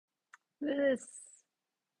This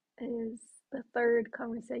is the third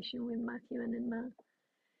conversation with Matthew and Inma,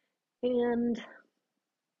 and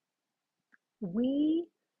we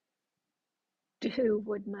do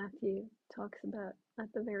what Matthew talks about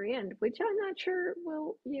at the very end, which I'm not sure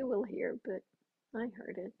you will hear, but I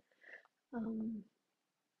heard it. Um,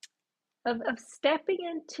 of stepping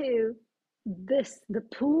into the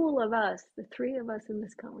pool of us, the three of us in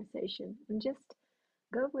this conversation, and just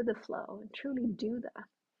go with the flow and truly do that.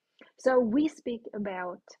 So we speak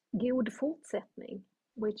about god fortsättning,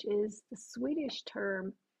 which is the Swedish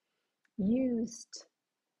term used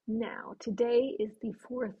now. Today is the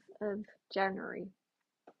 4th of January,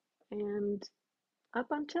 and up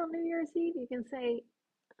until New Year's Eve, you can say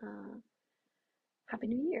uh, Happy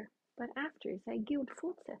New Year. But after, you say god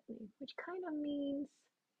fortsättning, which kind of means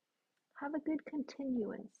have a good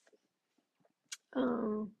continuance.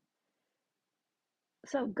 Uh,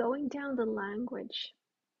 so going down the language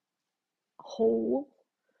hole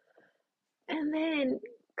and then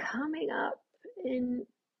coming up in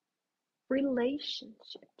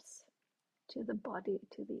relationships to the body,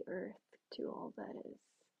 to the earth, to all that is.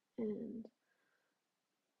 And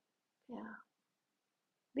yeah,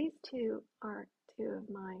 these two are two of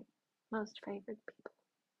my most favorite people.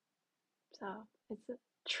 So it's a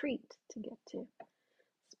treat to get to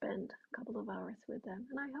spend a couple of hours with them.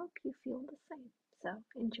 And I hope you feel the same. So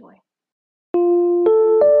enjoy.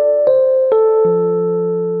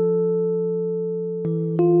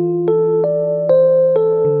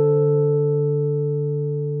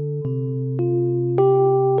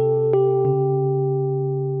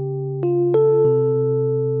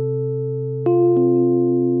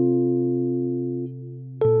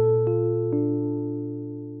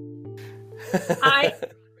 I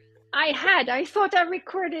I thought I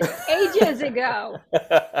recorded ages ago.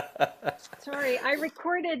 Sorry, I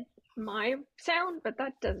recorded my sound, but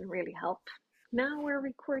that doesn't really help. Now we're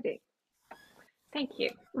recording. Thank you.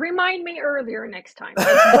 Remind me earlier next time,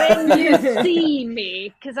 like when you see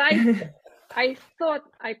me, because I thought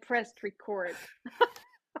I pressed record.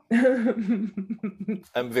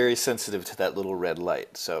 I'm very sensitive to that little red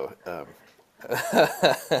light, so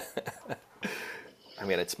I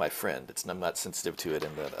mean, it's my friend. I'm not sensitive to it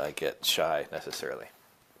in that I get shy necessarily,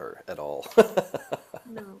 or at all.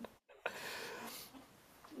 No,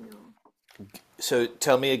 no. So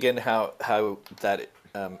tell me again how that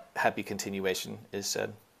happy continuation is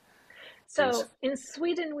said. Is So in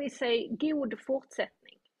Sweden we say god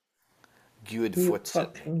fortsättning. Gud God fortsättning.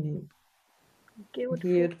 fucking God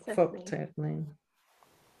God fortsättning. fortsättning.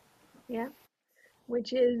 Yeah,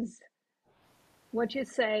 which is what you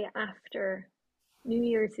say after New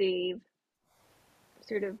Year's Eve,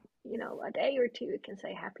 sort of, a day or two, you can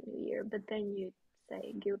say Happy New Year, but then you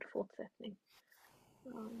say god fortsättning.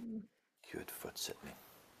 Gud fortsättning.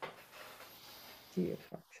 God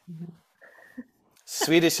fucking.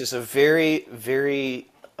 Swedish is a very, very.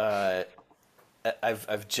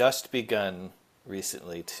 I've just begun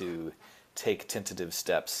recently to take tentative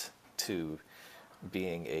steps to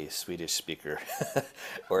being a Swedish speaker,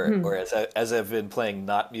 or as I've been playing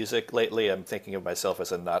not music lately, I'm thinking of myself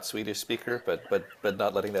as a not Swedish speaker, but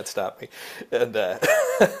not letting that stop me. And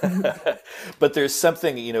but there's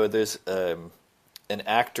something, there's an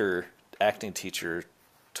acting teacher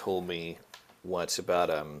told me once about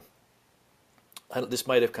this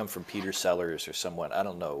might have come from Peter Sellers or someone. I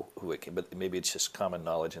don't know who it came, but maybe it's just common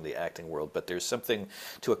knowledge in the acting world. But there's something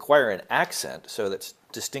to acquire an accent, so that's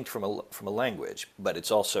distinct from a language, but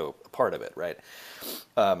it's also a part of it, right?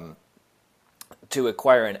 To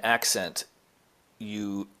acquire an accent,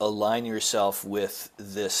 you align yourself with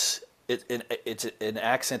this. It's an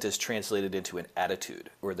accent is translated into an attitude,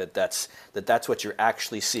 or that's what you're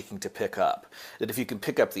actually seeking to pick up. That if you can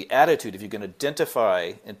pick up the attitude, if you can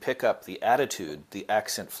identify and pick up the attitude, the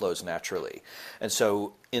accent flows naturally. And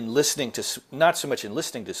so, in listening to, not so much in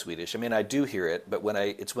listening to Swedish, I mean, I do hear it, but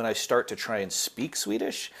it's when I start to try and speak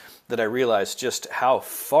Swedish that I realize just how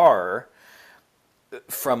far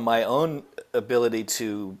from my own ability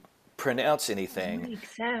to pronounce anything. Make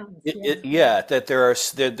sounds, Yeah, that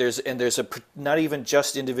there's not even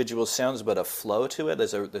just individual sounds, but a flow to it.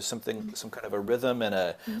 There's something, some kind of a rhythm and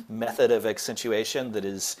a method of accentuation that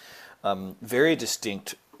is very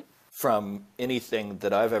distinct from anything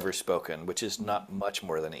that I've ever spoken, which is not much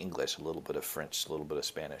more than English, a little bit of French, a little bit of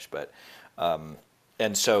Spanish,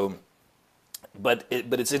 and so, but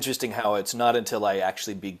it's interesting how it's not until I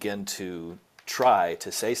actually begin to try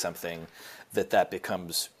to say something that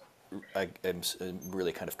becomes I'm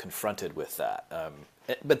really kind of confronted with that.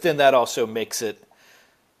 But then that also makes it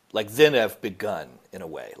like then I've begun in a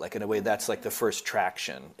way. Like in a way, that's like the first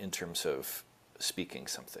traction in terms of speaking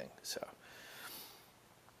something. So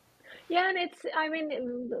Yeah, and it's, I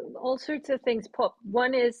mean, all sorts of things pop.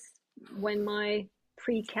 One is when my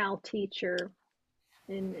pre-cal teacher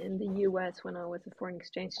in the US, when I was a foreign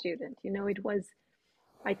exchange student, it was,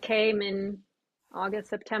 I came in August,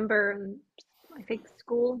 September, and I think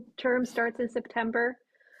school term starts in September.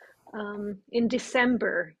 In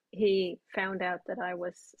December, he found out that I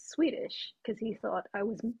was Swedish because he thought I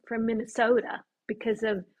was from Minnesota because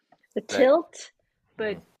of the right. tilt.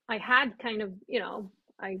 But I had kind of,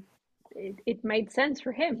 it made sense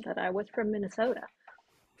for him that I was from Minnesota.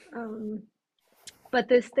 Um, but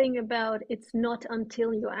this thing about it's not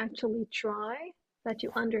until you actually try that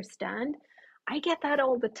you understand. I get that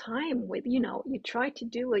all the time with, you try to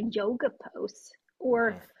do a yoga pose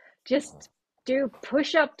or just do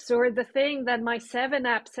push-ups or the thing that my 7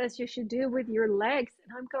 app says you should do with your legs.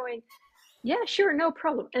 And I'm going, yeah, sure, no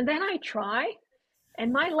problem. And then I try,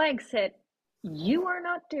 and my leg said, you are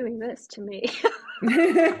not doing this to me.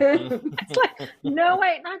 It's like, no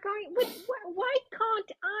way. And I'm going, why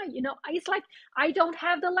can't I? It's like I don't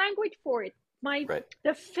have the language for it. Right.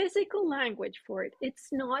 The physical language for it. It's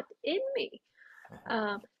not in me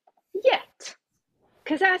yet.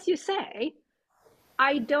 Because as you say,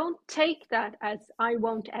 I don't take that as I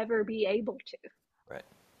won't ever be able to. Right.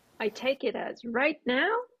 I take it as right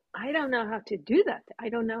now, I don't know how to do that. I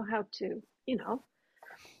don't know how to,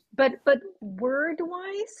 but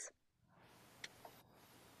word-wise,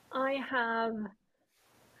 I have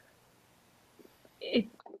it.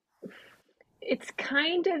 It's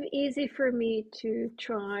kind of easy for me to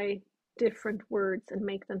try different words and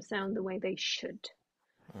make them sound the way they should.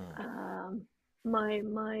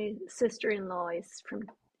 My sister-in-law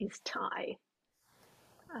is Thai,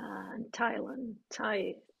 Thailand.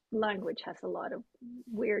 Thai language has a lot of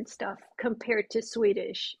weird stuff compared to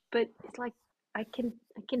Swedish, but it's like I can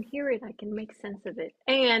hear it, I can make sense of it.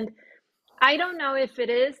 And I don't know if it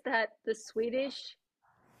is that the Swedish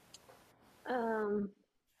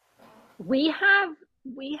we have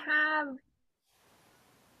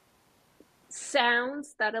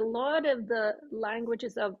sounds that a lot of the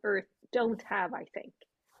languages of Earth don't have, I think.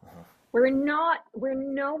 We're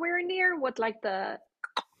nowhere near what like the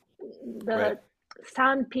Right.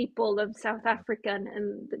 San people of South Africa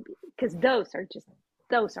and because those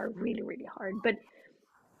are really, really hard. But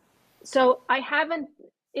so I haven't,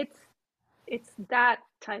 it's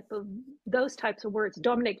those types of words.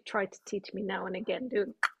 Dominic tried to teach me now and again,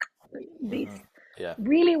 doing these Yeah.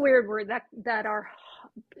 really weird words that are,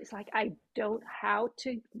 it's like I don't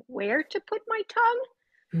where to put my tongue.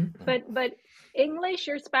 But English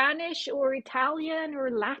or Spanish or Italian or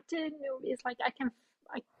Latin is like I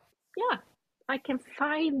can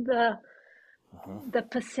find the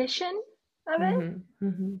position of it.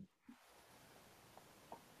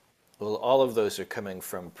 Well, all of those are coming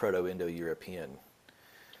from Proto-Indo-European,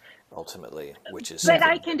 ultimately, which is But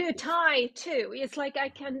I something. can do Thai too. It's like I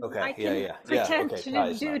Okay. can Yeah. pretend Okay. Thai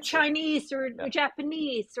to is do not so. Chinese or Yeah.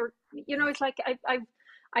 Japanese or it's like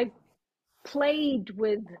I've played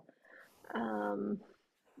with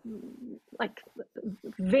like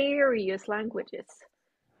various languages.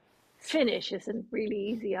 Finnish isn't really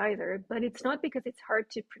easy either, but it's not because it's hard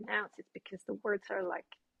to pronounce, it's because the words are like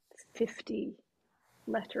 50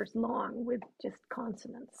 letters long with just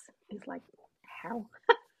consonants. It's like, how?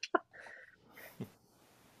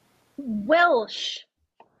 Welsh,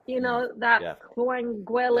 that Yeah. Yep.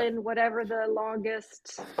 Llangwelyn, whatever the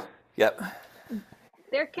longest. Yep.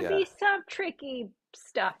 There can Yeah. be some tricky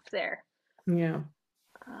stuff there. Yeah.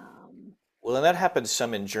 Well, and that happens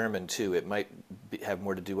some in German too. It might have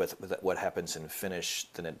more to do with what happens in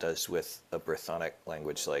Finnish than it does with a Brythonic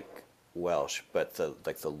language like Welsh. But the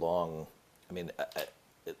long, I mean,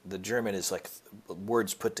 the German is like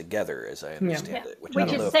words put together, as I understand Yeah, it. Which I which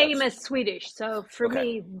don't know is if same that's as Swedish. So for okay.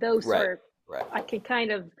 me, those Right. are, Right.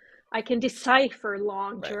 I can decipher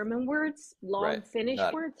long Right. German words. Long Right. Finnish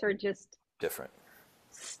Not words are just different.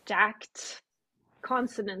 stacked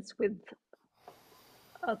consonants with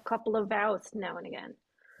a couple of vowels now and again.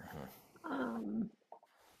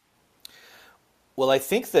 Well, I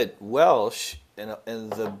think that Welsh and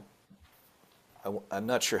I'm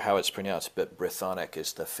not sure how it's pronounced, but Brythonic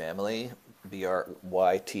is the family, Bryth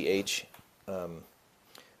Onic,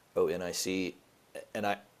 and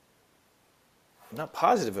I'm not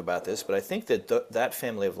positive about this, but I think that that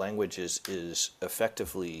family of languages is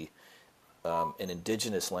effectively an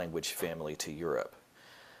indigenous language family to Europe.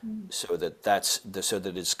 So that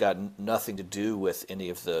it's got nothing to do with any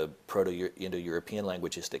of the Proto-Indo-European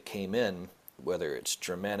languages that came in, whether it's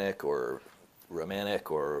Germanic or Romanic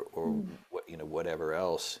or whatever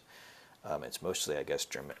else. It's mostly, I guess,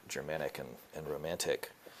 Germanic and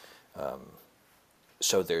Romantic.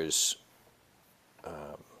 So there's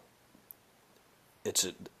it's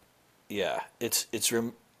a, yeah,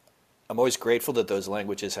 I'm always grateful that those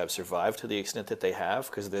languages have survived to the extent that they have,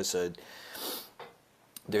 because there's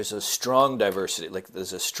a strong diversity, like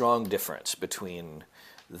there's a strong difference between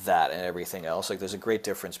that and everything else. Like there's a great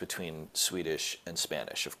difference between Swedish and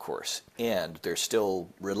Spanish, of course, and they're still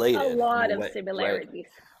A related in lot a of way, right? similarities.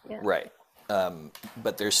 Yeah. Right.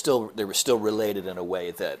 But they were still related in a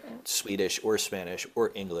way that Swedish or Spanish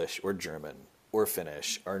or English or German or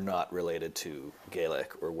Finnish are not related to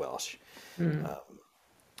Gaelic or Welsh. Mm.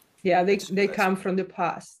 Yeah, That's they that's come from the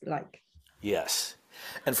past, like. yes,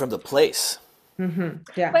 and from the place.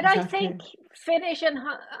 Yeah, But I exactly. think Finnish and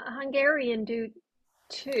Hungarian do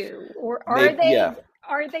too. Or Maybe yeah.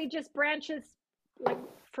 are they just branches like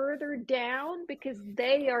further down because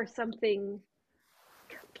they are something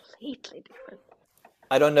completely different?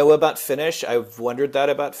 I don't know about Finnish. I've wondered that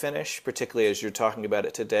about Finnish, particularly as you're talking about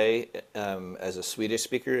it today, as a Swedish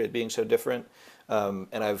speaker, it being so different.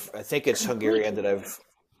 And I think it's Hungarian Completely that different.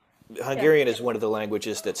 Yeah. Hungarian is one of the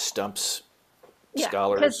languages that stumps Yeah,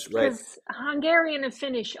 scholars, right? because Hungarian and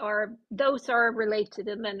Finnish are those are related,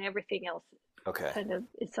 and then everything else Okay. kind of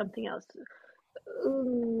is something else.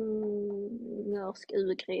 Norsk,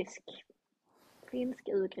 ugrisk, finsk,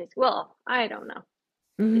 ugrisk. Well, I don't know.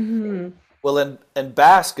 Hmm. Well, and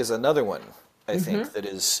Basque is another one, I think, Hmm. that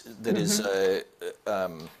is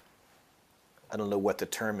Hmm. I don't know what the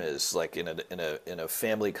term is, like in a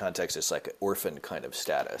family context, it's like an orphan kind of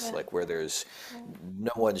status, Yeah, like where there's yeah.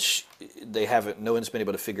 no one's they haven't no one's been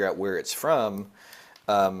able to figure out where it's from.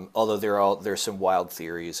 Although there's some wild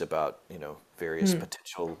theories about various Mm.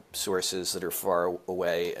 potential sources that are far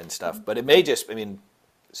away and stuff. But it may just, I mean,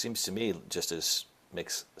 it seems to me just as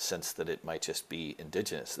makes sense that it might just be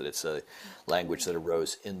indigenous, that it's a language that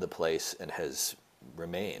arose in the place and has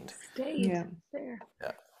remained. Stayed Yeah. there.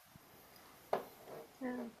 Yeah.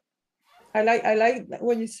 Yeah. I like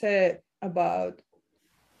what you said about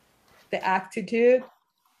the attitude,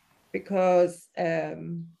 because there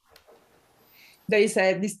is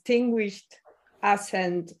a distinguished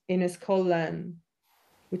accent in Scotland,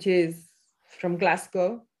 which is from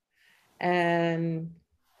Glasgow. And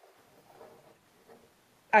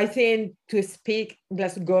I think to speak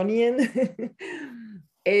Glasgonian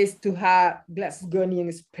is to have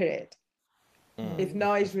Glasgonian spirit. If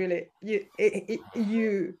not, it's really,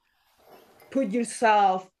 you put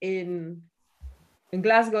yourself in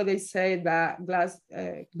Glasgow. They say that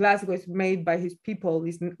Glasgow is made by his people.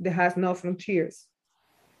 There has no frontiers.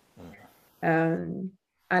 And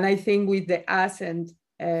I think with the accent,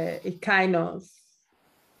 it kind of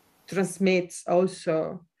transmits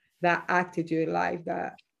also that attitude, like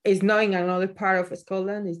that it's not in another part of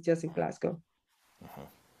Scotland, it's just in Glasgow.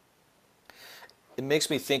 It makes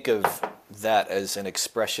me think of that as an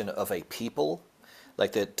expression of a people,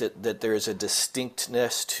 like that there is a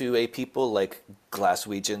distinctness to a people, like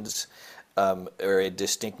Glaswegians, or a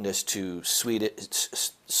distinctness to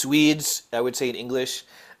Swedes, I would say in English,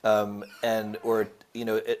 and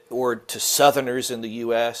or to Southerners in the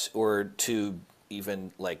U.S. or to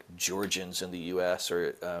even like Georgians in the U.S.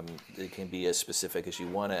 or it can be as specific as you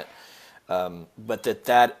want it, but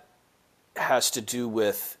that has to do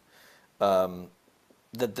with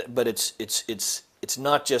but it's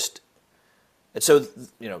not just. And so,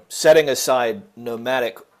 setting aside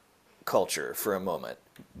nomadic culture for a moment,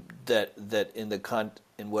 that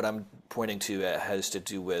in what I'm pointing to has to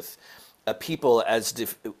do with a people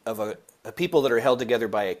a people that are held together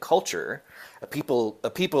by a culture. A people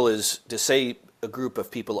is to say a group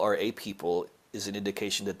of people are a people is an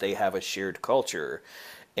indication that they have a shared culture,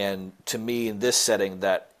 and to me, in this setting,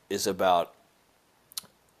 that is about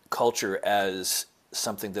culture as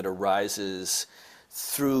something that arises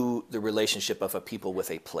through the relationship of a people with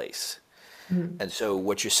a place. Mm. And so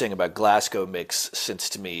what you're saying about Glasgow makes sense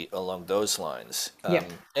to me along those lines. Yeah.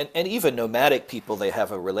 And even nomadic people, they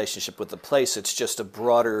have a relationship with the place. It's just a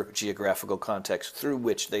broader geographical context through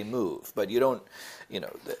which they move. But you don't,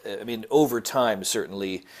 I mean, over time,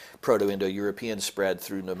 certainly Proto-Indo-European spread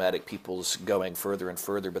through nomadic peoples going further and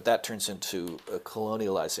further, but that turns into a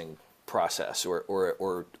colonializing process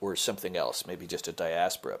or something else, maybe just a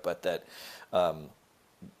diaspora, but that,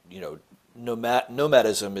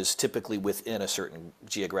 nomadism is typically within a certain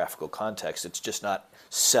geographical context. It's just not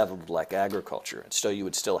settled like agriculture. And so you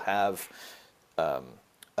would still have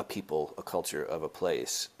a people, a culture of a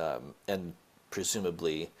place. And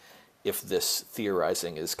presumably, if this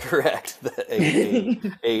theorizing is correct,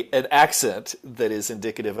 an accent that is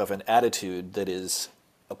indicative of an attitude that is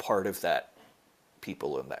a part of that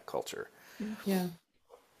people in that culture. Yeah.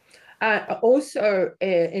 Also,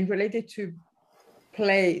 in related to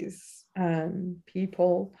place and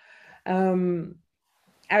people,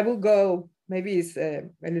 I will go, maybe it's a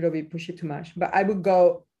little bit pushy too much, but I would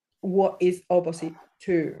go what is opposite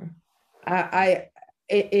to.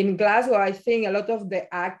 In Glasgow, I think a lot of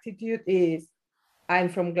the attitude is I'm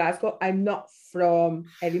from Glasgow. I'm not from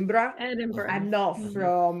Edinburgh. Edinburgh. I'm not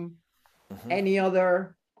from any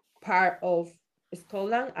other part of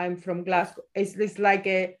Scotland. I'm from Glasgow. It's like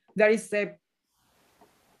there is a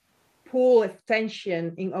pool of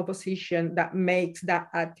tension in opposition that makes that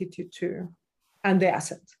attitude too, and the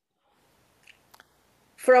accent.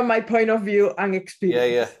 From my point of view and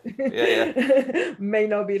experience, may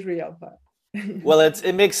not be real, but well,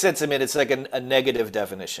 it makes sense. I mean, it's like a negative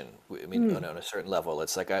definition. I mean, on a certain level,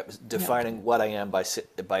 it's like defining what I am by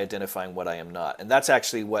identifying what I am not, and that's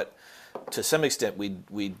actually what, to some extent,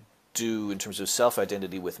 we do in terms of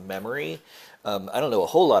self-identity with memory. I don't know a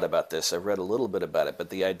whole lot about this. I've read a little bit about it, but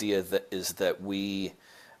the idea is that we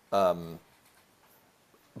don't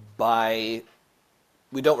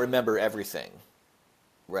remember everything,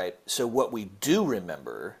 right? So what we do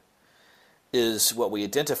remember is what we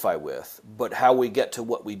identify with, but how we get to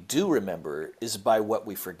what we do remember is by what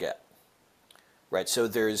we forget, right? So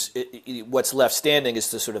what's left standing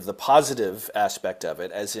is the sort of the positive aspect of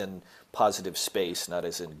it, as in positive space, not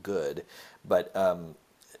as in good, but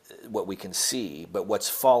what we can see. But what's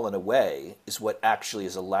fallen away is what actually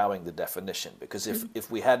is allowing the definition. Because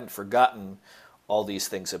if we hadn't forgotten all these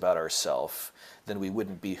things about ourselves, then we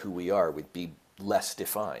wouldn't be who we are. We'd be less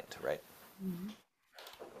defined, right? Mm-hmm.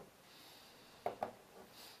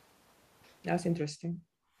 That's interesting.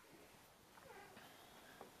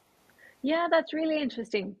 Yeah, that's really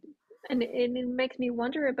interesting. And it makes me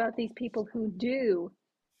wonder about these people who do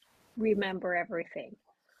remember everything.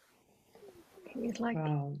 It's like,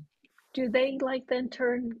 Wow. do they like then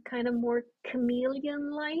turn kind of more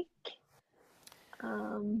chameleon-like?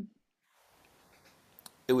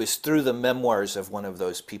 It was through the memoirs of one of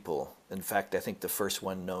those people. In fact, I think the first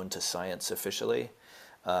one known to science officially.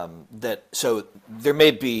 So there may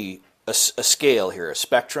be a scale here, a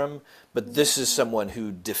spectrum, but this is someone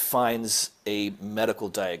who defines a medical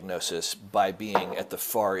diagnosis by being at the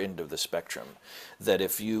far end of the spectrum. That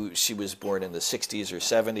she was born in the 60s or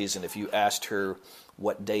 70s, and if you asked her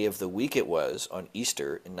what day of the week it was on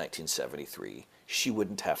Easter in 1973, she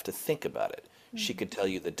wouldn't have to think about it. She could tell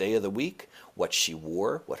you the day of the week, what she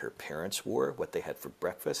wore, what her parents wore, what they had for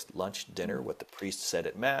breakfast, lunch, dinner, what the priest said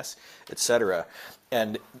at Mass, etc.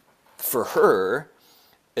 And for her,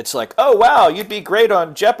 it's like, oh wow, you'd be great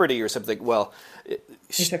on Jeopardy or something. Well,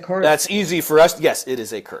 it's a curse. That's easy for us. Yes, it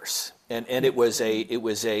is a curse, and it was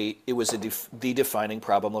the defining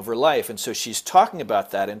problem of her life. And so she's talking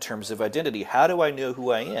about that in terms of identity. How do I know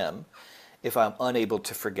who I am if I'm unable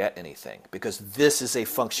to forget anything? Because this is a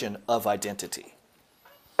function of identity.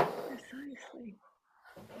 Precisely.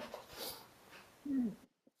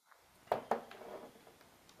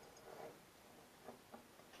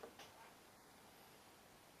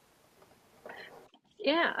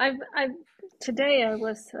 Yeah, today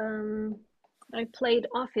I played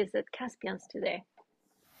Office at Caspian's today.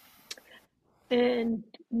 And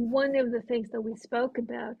one of the things that we spoke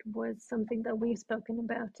about was something that we've spoken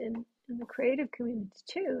about in the creative community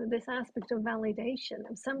too, this aspect of validation,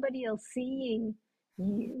 of somebody else seeing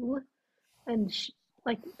you and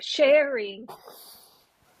like sharing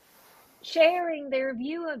their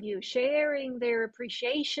view of you, sharing their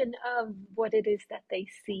appreciation of what it is that they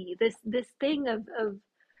see. This thing of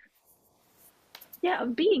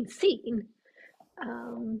being seen,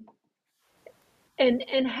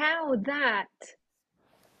 and how that,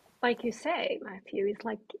 like you say, Matthew, is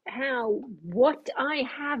like how what I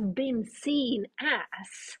have been seen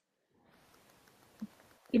as,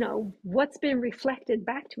 what's been reflected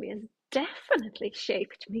back to me has definitely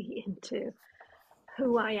shaped me into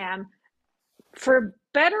who I am, for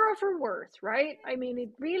better or for worse, right? I mean, it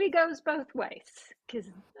really goes both ways, because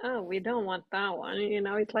we don't want that one,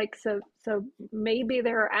 it's like, so maybe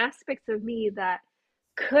there are aspects of me that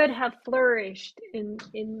could have flourished in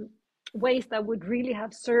ways that would really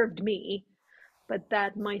have served me, but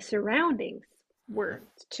that my surroundings weren't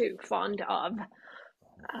too fond of.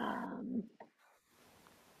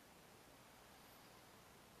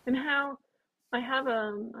 And how I have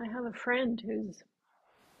a friend who's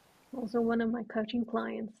also one of my coaching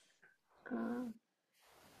clients.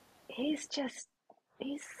 He's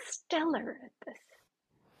stellar at this.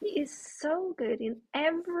 He is so good in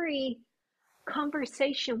every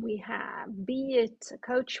conversation we have, be it a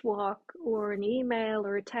coach walk or an email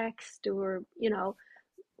or a text or,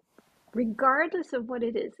 regardless of what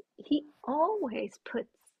it is, he always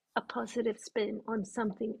puts a positive spin on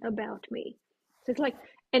something about me. So it's like,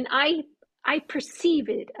 and I perceive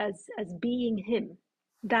it as being him.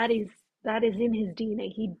 That is that is in his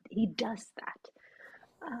DNA. He does that.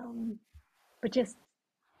 But just,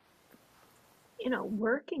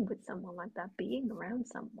 working with someone like that, being around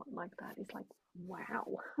someone like that is like,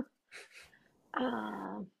 wow.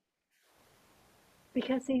 uh,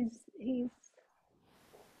 because he's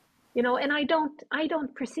and I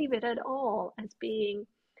don't perceive it at all as being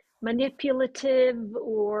manipulative,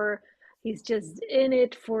 or he's just in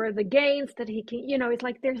it for the gains that he can, it's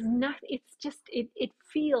like there's nothing. It's just it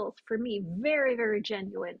feels for me very, very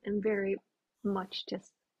genuine and very much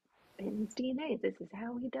just in his DNA. This is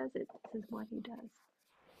how he does it. This is what he does.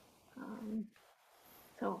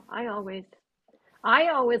 So I always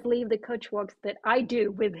leave the coach walks that I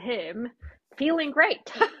do with him feeling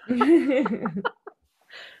great.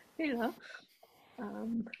 you know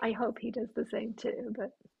I hope he does the same too,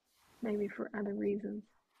 but maybe for other reasons.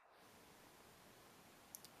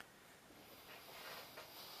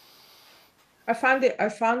 I found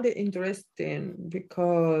it interesting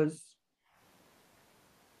because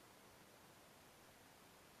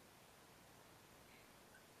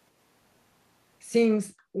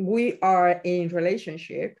since we are in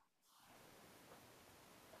relationship,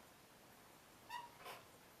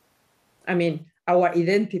 I mean, our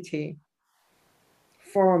identity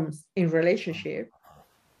forms in relationship.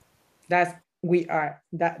 That's we are.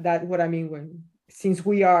 That what I mean when since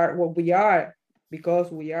we are what we are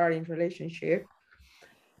because we are in relationship,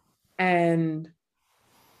 and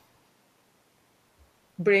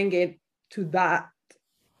bring it to that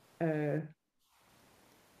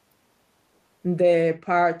the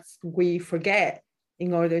parts we forget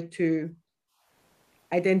in order to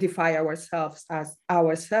identify ourselves as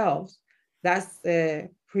ourselves. That's a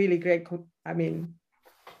really great, I mean,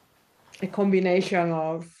 a combination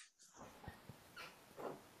of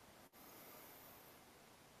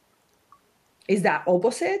is that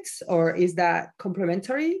opposites or is that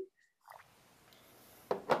complementary?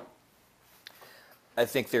 I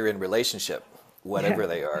think they're in relationship, whatever Yeah.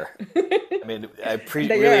 they are. I mean, I They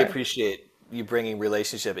really are. appreciate you bringing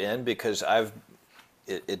relationship in because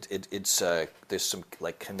it's there's some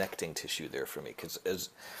like connecting tissue there for me. Because as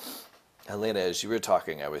Helena, as you were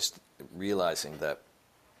talking, I was realizing that.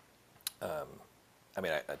 I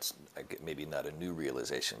mean, maybe not a new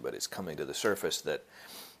realization, but it's coming to the surface that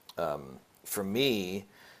for me,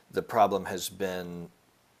 the problem has been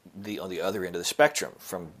on the other end of the spectrum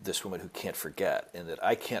from this woman who can't forget, and that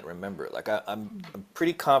I can't remember. Like I'm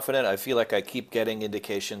pretty confident. I feel like I keep getting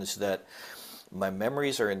indications that my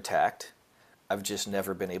memories are intact. I've just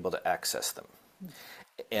never been able to access them.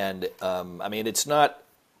 And I mean, it's not.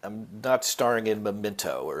 I'm not starring in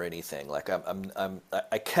Memento or anything. Like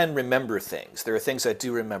I can remember things. There are things I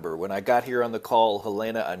do remember. When I got here on the call,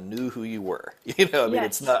 Helena, I knew who you were. I mean,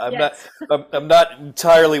 it's Yes, not. yes. I'm not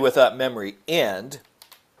entirely without memory. And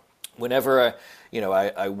whenever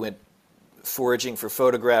I went foraging for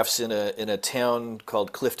photographs in a town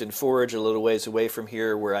called Clifton Forge, a little ways away from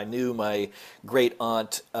here, where I knew my great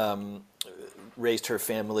aunt raised her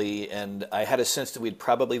family, and I had a sense that we'd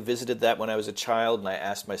probably visited that when I was a child. And I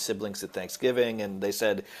asked my siblings at Thanksgiving, and they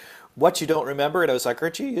said, "What, you don't remember?" And I was like,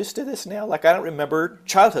 "Aren't you used to this now? Like I don't remember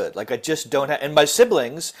childhood. Like I just don't have." And my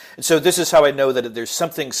siblings, and so this is how I know that there's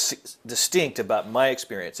something distinct about my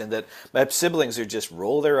experience, and that my siblings are just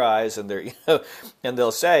roll their eyes and they're and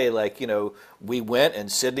they'll say like we went and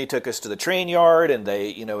Sydney took us to the train yard, and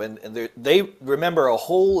they and they remember a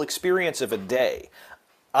whole experience of a day.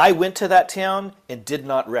 I went to that town and did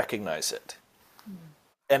not recognize it,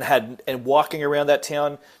 and walking around that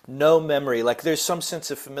town, no memory. Like there's some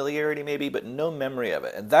sense of familiarity maybe, but no memory of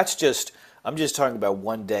it. And that's just I'm just talking about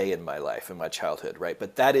one day in my life, in my childhood, right?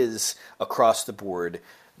 But that is across the board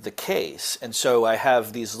the case. And so I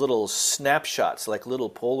have these little snapshots, like little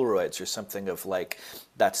Polaroids or something of like,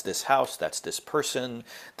 that's this house, that's this person,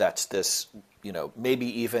 that's this, maybe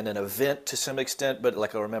even an event to some extent, but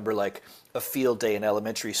like I remember like a field day in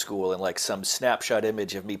elementary school and like some snapshot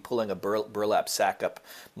image of me pulling a burlap sack up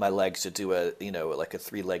my legs to do a, like a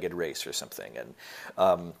three-legged race or something.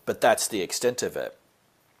 And, but that's the extent of it.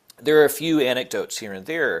 There are a few anecdotes here and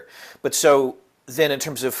there, but so then in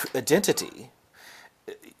terms of identity,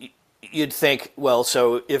 you'd think, well,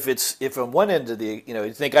 so if on one end of the,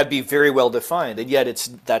 you'd think I'd be very well defined, and yet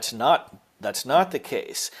that's not the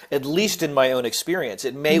case. At least in my own experience,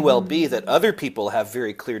 it may well be that other people have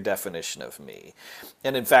very clear definition of me,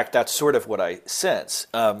 and in fact, that's sort of what I sense,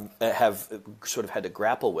 have sort of had to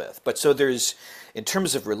grapple with. But so there's, in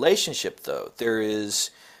terms of relationship, though, there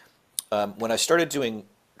is when I started doing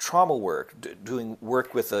trauma work, doing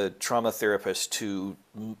work with a trauma therapist to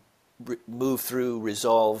move through,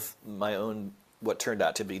 resolve my own what turned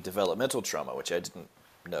out to be developmental trauma, which I didn't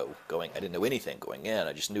know I didn't know anything going in.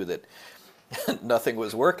 I just knew that nothing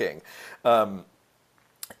was working,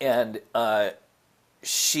 and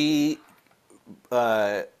she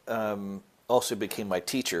also became my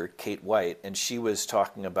teacher, Kate White, and she was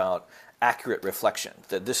talking about accurate reflection.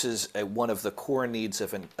 That this is one of the core needs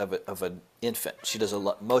of an infant. She does a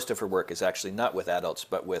lot. Most of her work is actually not with adults,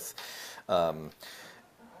 but with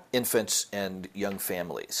infants and young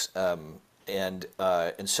families, and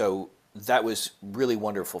so that was really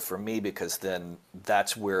wonderful for me because then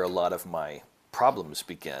that's where a lot of my problems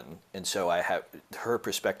begin. And so her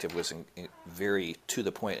perspective was very to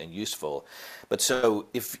the point and useful. But so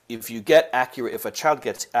if a child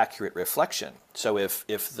gets accurate reflection, so if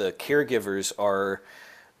the caregivers are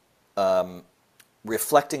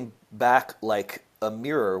reflecting back like a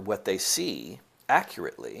mirror what they see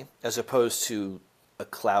accurately, as opposed to a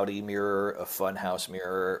cloudy mirror, a funhouse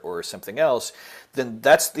mirror, or something else, then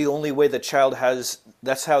that's the only way the child has.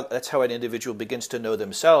 That's how an individual begins to know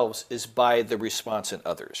themselves, is by the response in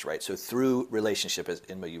others, right? So through relationship, as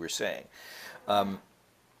Inma you were saying, and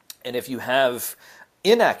if you have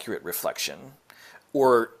inaccurate reflection,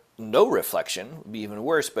 or no reflection, would be even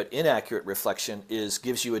worse. But inaccurate reflection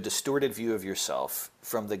gives you a distorted view of yourself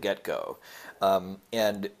from the get-go,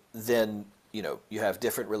 and then you have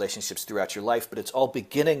different relationships throughout your life, but it's all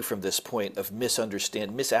beginning from this point of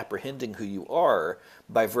misapprehending who you are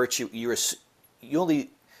by virtue. You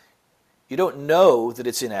don't know that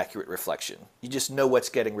it's inaccurate reflection. You just know what's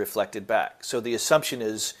getting reflected back. So the assumption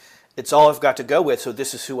is it's all I've got to go with, so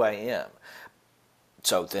this is who I am.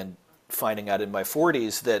 So then finding out in my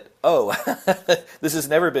 40s that, this has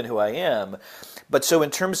never been who I am. But so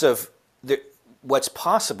in terms of what's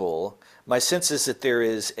possible, my sense is that there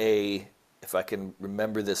is if I can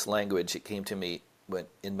remember this language, it came to me when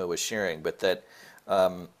Inma was sharing, but that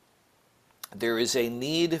there is a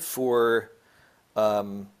need for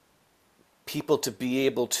people to be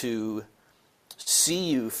able to see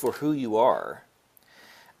you for who you are,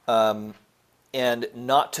 and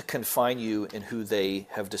not to confine you in who they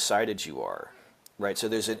have decided you are, right? So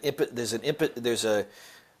there's an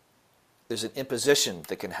imposition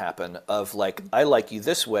that can happen of like, I like you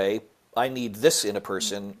this way, I need this in a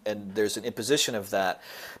person, and there's an imposition of that.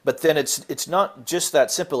 But then it's not just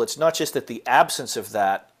that simple. It's not just that the absence of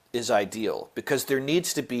that is ideal, because there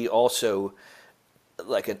needs to be also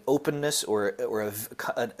like an openness or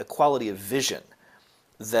a quality of vision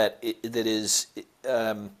that is.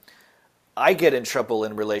 I get in trouble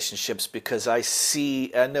in relationships because I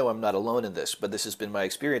know I'm not alone in this, but this has been my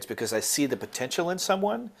experience, because I see the potential in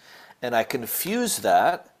someone, and I confuse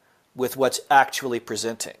that with what's actually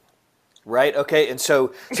presenting. Right. Okay. And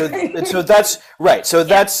so that's right. So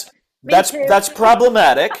that's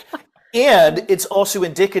problematic, and it's also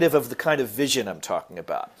indicative of the kind of vision I'm talking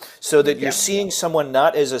about. So that you're seeing someone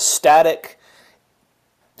not as a static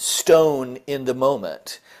stone in the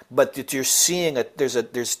moment, but that you're seeing there's a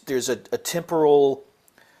temporal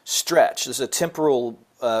stretch. There's a temporal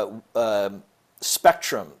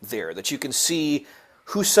spectrum there that you can see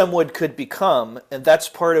who someone could become, and that's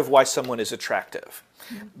part of why someone is attractive.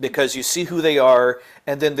 Because you see who they are,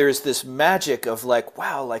 and then there's this magic of like,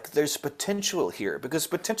 wow, like there's potential here, because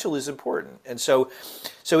potential is important. And so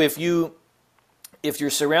if you're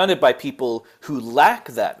surrounded by people who lack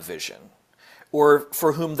that vision, or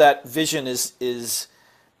for whom that vision is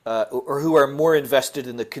or who are more invested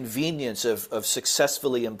in the convenience of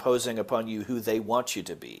successfully imposing upon you who they want you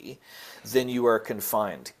to be, then you are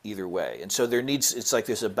confined either way. And so it's like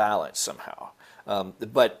there's a balance somehow.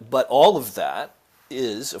 But all of that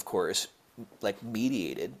is, of course, like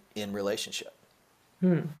mediated in relationship.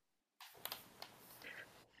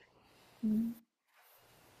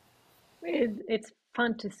 It's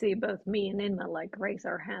fun to see both me and Inma like raise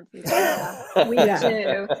our hands and go, yeah, we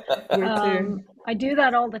too. We too. I do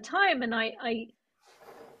that all the time, and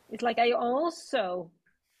it's like I also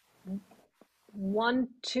want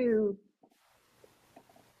to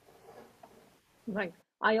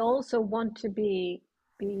be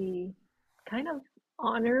kind of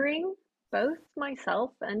honoring both myself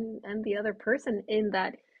and the other person in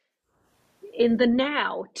the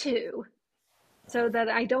now too, so that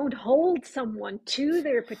I don't hold someone to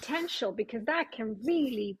their potential, because that can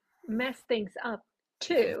really mess things up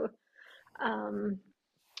too.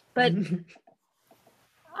 But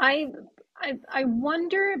I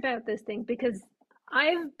wonder about this thing, because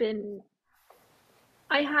I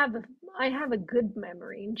have a good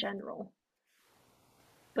memory in general,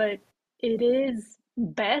 but it is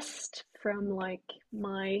best from like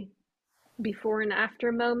my before and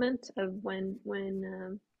after moment of when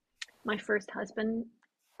my first husband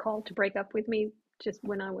called to break up with me just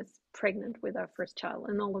when I was pregnant with our first child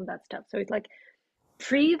and all of that stuff. So it's like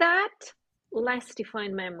pre that, less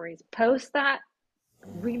defined memories. Post that,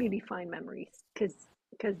 really defined memories. Because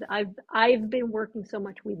I've been working so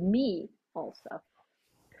much with me also.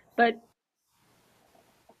 But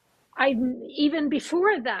I even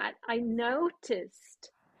before that, I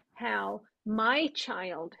noticed how my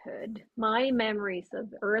childhood, my memories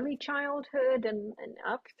of early childhood and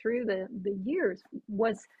up through the years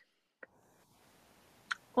was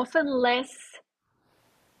often less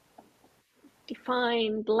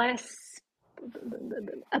defined, less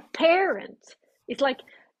apparent. It's like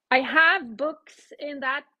I have books in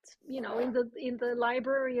that, in the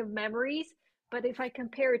library of memories, but if I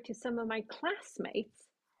compare it to some of my classmates,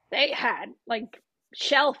 they had like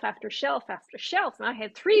shelf after shelf after shelf, and I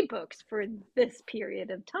had 3 books for this period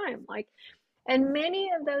of time. Like, and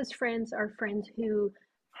many of those friends are friends who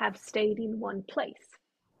have stayed in one place.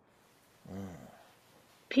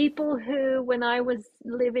 People who, when I was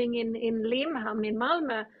living in Limhamn in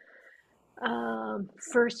Malmö,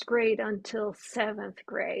 first grade until 7th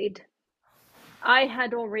grade, I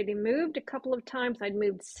had already moved a couple of times. I'd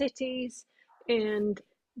moved cities, and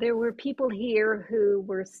there were people here who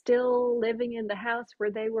were still living in the house where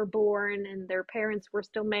they were born, and their parents were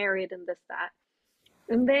still married, and this, that.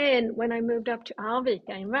 And then when I moved up to Arvika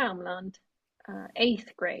in Värmland,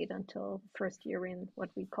 8th grade until first year in what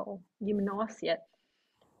we call gymnasiet,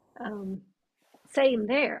 same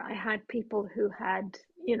there. I had people who had,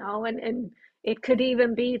 and it could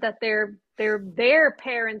even be that their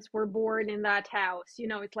parents were born in that house.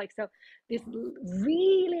 It's like, so this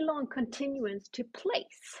really long continuance to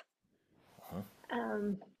place.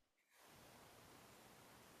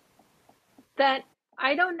 That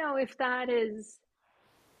I don't know if that is,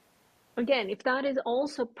 again, if that is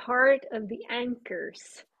also part of the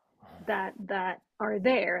anchors that are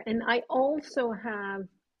there. And I also have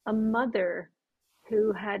a mother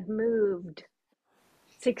who had moved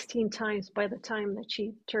 16 times by the time that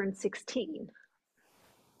she turned 16.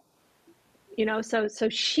 So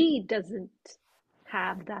she doesn't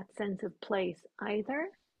have that sense of place either,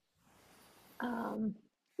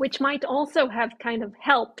 which might also have kind of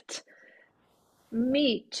helped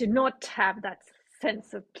me to not have that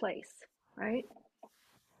sense of place, right?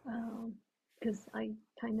 Because I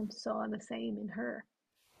kind of saw the same in her.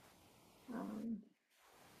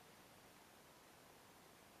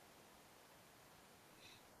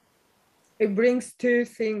 It brings 2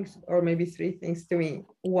 things, or maybe 3 things to me.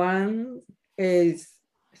 One is,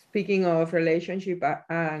 speaking of relationship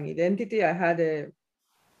and identity,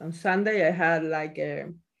 on Sunday, I had like a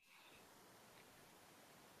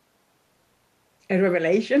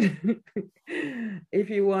revelation, if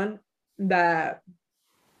you want, that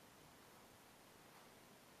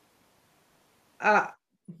I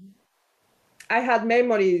had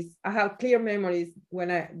memories. I have clear memories when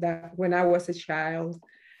I was a child,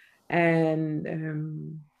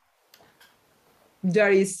 and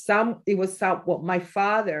what my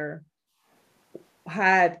father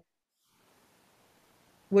had.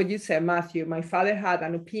 What you said, Matthew, my father had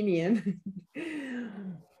an opinion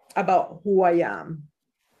about who I am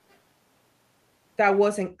that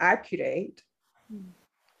wasn't accurate,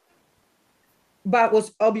 but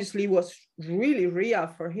was really real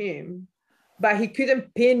for him. But he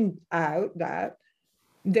couldn't pin out that.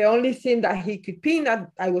 The only thing that he could pin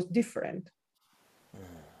out, I was different.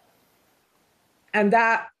 And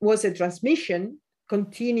that was a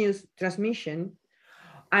continuous transmission.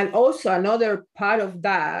 And also another part of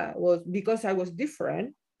that was, because I was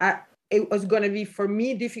different, it was going to be for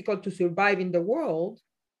me difficult to survive in the world.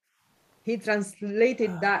 He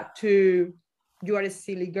translated that to, you are a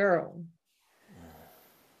silly girl.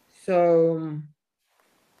 So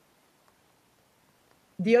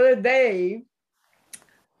the other day,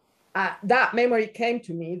 that memory came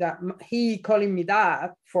to me, that he calling me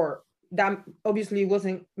that obviously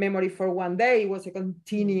wasn't memory for one day, it was a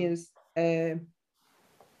continuous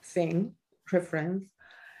thing, reference.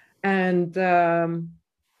 And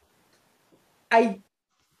I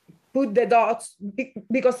put the dots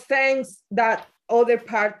because things that other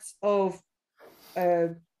parts of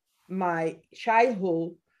my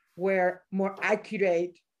childhood were more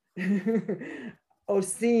accurate or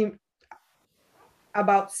seeing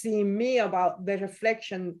me, about the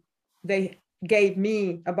reflection they gave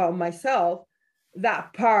me about myself,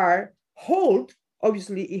 that part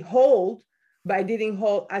obviously it hold, but it didn't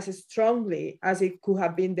hold as strongly as it could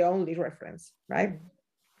have been the only reference, right?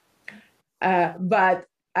 But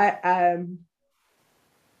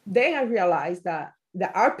then I realized that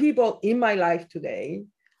there are people in my life today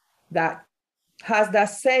that has that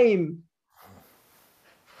same.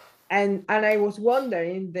 And I was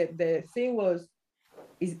wondering, the thing was,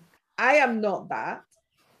 is I am not that.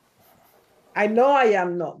 I know I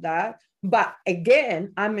am not that. But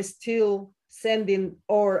again, I'm still sending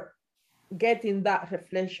or getting that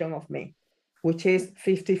reflection of me, which is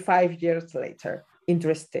 55 years later.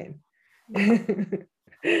 Interesting.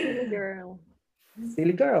 Silly girl.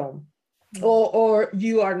 Silly girl. Or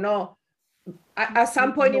you are not, at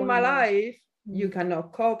some point in my life, you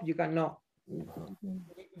cannot cope, you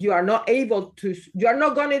are not able to, you are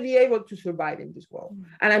not going to be able to survive in this world.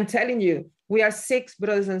 And I'm telling you, we are 6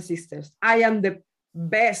 brothers and sisters. I am the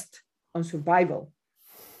best on survival.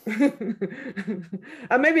 And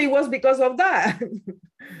maybe it was because of that.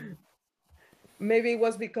 Maybe it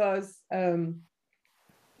was because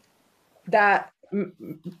that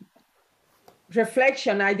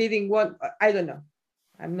reflection I didn't want, I don't know.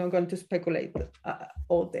 I'm not going to speculate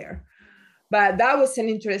all there. But that was an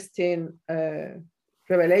interesting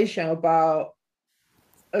revelation about,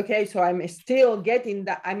 okay, so I'm still getting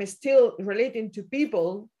that, I'm still relating to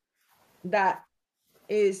people that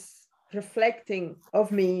is reflecting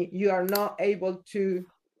of me. You are not able to,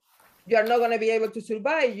 you are not going to be able to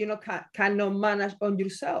survive, you know, cannot manage on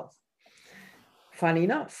yourself. Funny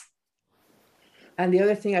enough. And the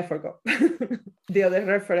other thing I forgot, the other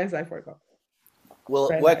reference I forgot. Well,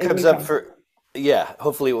 Right, what comes up for, yeah,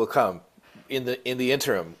 hopefully it will come. In the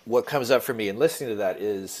interim, what comes up for me in listening to that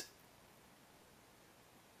is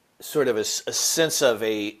sort of a sense of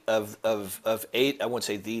a I won't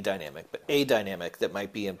say the dynamic, but a dynamic that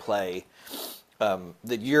might be in play,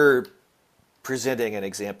 that you're presenting an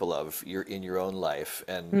example of in your own life,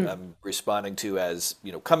 and I'm responding to as,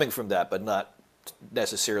 you know, coming from that, but not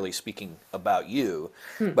necessarily speaking about you,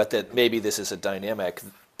 but that maybe this is a dynamic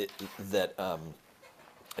that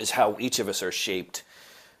is how each of us are shaped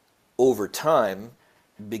over time,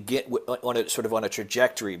 on a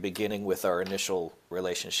trajectory, beginning with our initial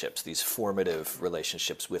relationships, these formative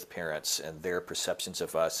relationships with parents and their perceptions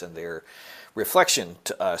of us and their reflection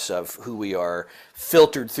to us of who we are,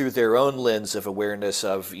 filtered through their own lens of awareness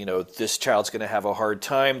of, you know, this child's going to have a hard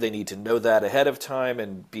time. They need to know that ahead of time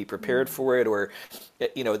and be prepared for it. Or,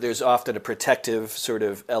 you know, there's often a protective sort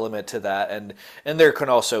of element to that. And there can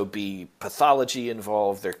also be pathology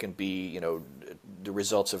involved. There can be, you know, the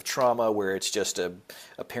results of trauma where it's just a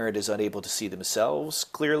parent is unable to see themselves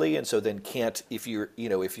clearly, and so then can't, if you're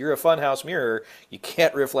a funhouse mirror, you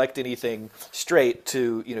can't reflect anything straight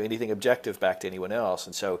to, you know, anything objective back to anyone else.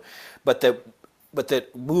 And so but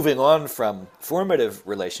that moving on from formative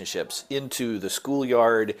relationships into the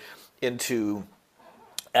schoolyard, into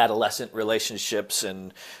adolescent relationships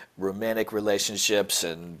and romantic relationships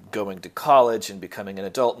and going to college and becoming an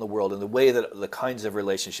adult in the world, and the way that the kinds of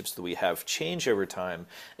relationships that we have change over time,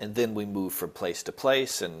 and then we move from place to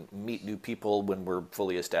place and meet new people when we're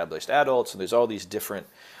fully established adults, and there's all these different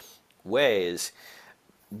ways.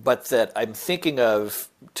 But that I'm thinking of,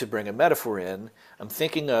 to bring a metaphor in, I'm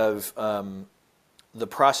thinking of the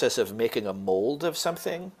process of making a mold of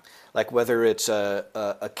something, like whether it's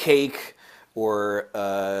a cake or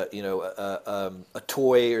a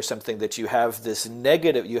toy or something, that you have this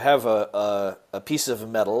negative, you have a piece of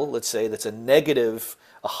metal, let's say, that's a negative,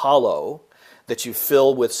 a hollow, that you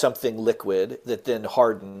fill with something liquid that then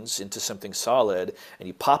hardens into something solid, and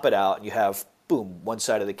you pop it out and you have, boom, one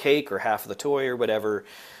side of the cake or half of the toy or whatever.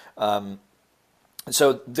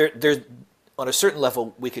 So there's, on a certain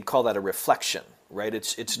level, we could call that a reflection, right?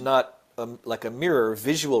 It's not like a mirror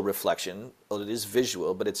visual reflection. Well, it is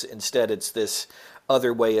visual, but instead it's this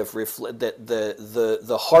other way of that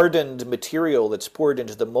the hardened material that's poured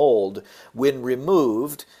into the mold, when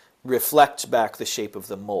removed, reflects back the shape of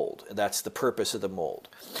the mold. That's the purpose of the mold.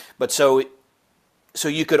 But so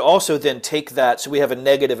you could also then take that, so we have a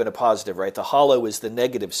negative and a positive, right? The hollow is the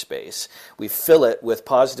negative space. We fill it with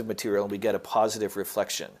positive material and we get a positive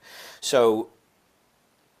reflection. So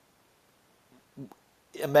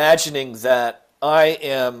imagining that I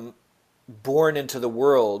am born into the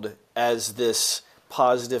world as this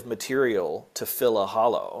positive material to fill a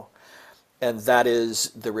hollow, and that is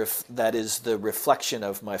the reflection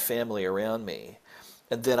of my family around me.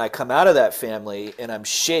 And then I come out of that family and I'm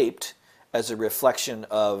shaped as a reflection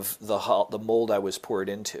of the mold I was poured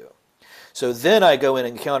into. So then I go and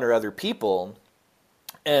encounter other people,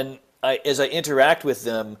 and as I interact with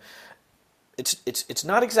them, it's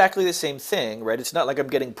not exactly the same thing, right? It's not like I'm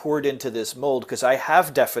getting poured into this mold because I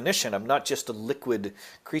have definition. I'm not just a liquid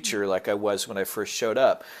creature like I was when I first showed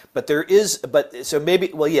up. But there is, but so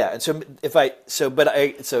maybe, well, yeah. And so if I, so, but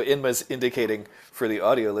I, so Inma's indicating for the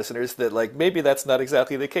audio listeners that like maybe that's not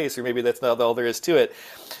exactly the case, or maybe that's not all there is to it,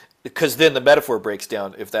 because then the metaphor breaks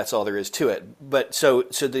down if that's all there is to it. But so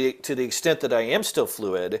the to the extent that I am still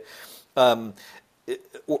fluid, um,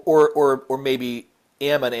 or maybe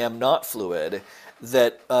am and am not fluid,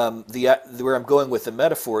 that the where I'm going with the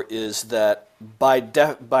metaphor is that by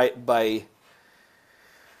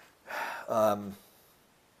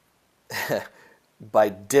by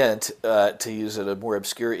dint, to use a more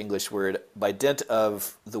obscure English word, by dint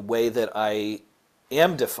of the way that I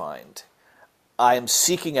am defined, I am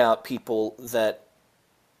seeking out people that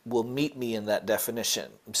will meet me in that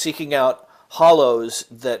definition. I'm seeking out hollows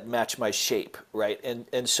that match my shape, right?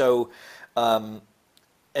 Um,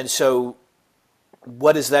 and so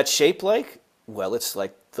what is that shape like? Well, it's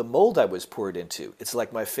like the mold I was poured into. It's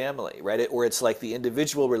like my family, right? Or it's like the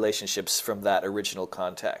individual relationships from that original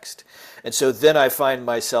context. And so then I find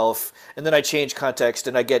myself, and then I change context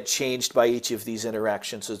and I get changed by each of these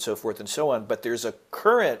interactions and so forth and so on. But there's a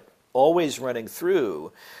current always running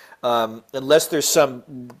through, unless there's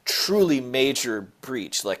some truly major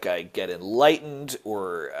breach, like I get enlightened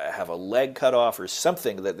or I have a leg cut off or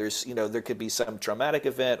something, that there's, there could be some traumatic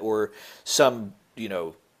event or some,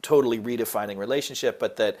 totally redefining relationship,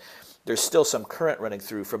 but that there's still some current running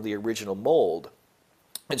through from the original mold.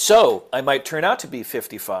 And so I might turn out to be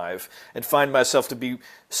 55 and find myself to be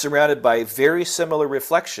surrounded by very similar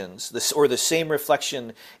reflections, or the same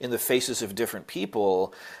reflection in the faces of different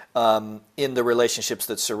people, in the relationships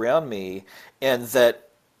that surround me, and that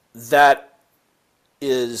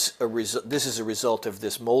is a result. This is a result of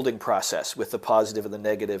this molding process with the positive and the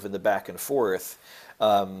negative and the back and forth.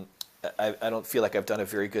 I don't feel like I've done a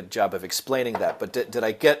very good job of explaining that, but did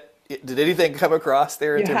I get? Did anything come across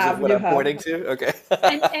there in terms of what I'm pointing to? Okay.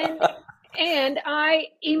 and I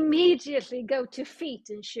immediately go to feet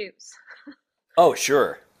and shoes. Oh,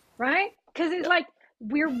 sure. Right? Because it's like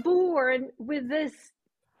we're born with this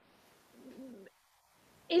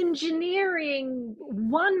engineering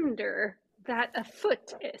wonder that a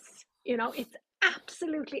foot is. It's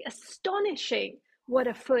absolutely astonishing what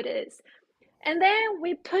a foot is. And then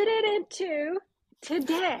we put it into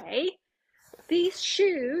today these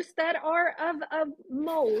shoes that are of a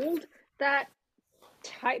mold that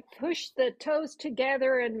push the toes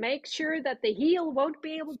together and make sure that the heel won't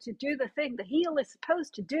be able to do the thing the heel is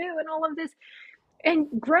supposed to do, and all of this. And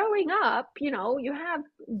growing up, you have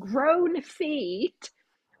grown feet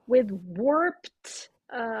with warped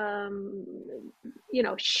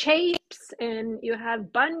shapes, and you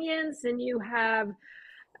have bunions, and you have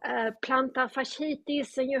plantar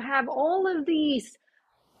fasciitis, and you have all of these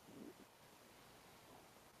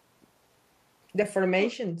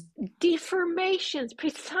deformations.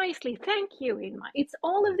 Precisely. Thank you, Inma. It's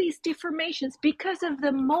all of these deformations because of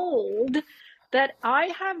the mold that I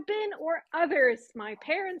have been, or others, my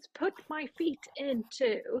parents, put my feet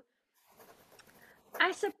into,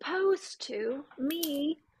 as opposed to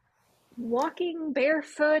me walking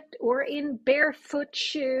barefoot or in barefoot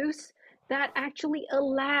shoes that actually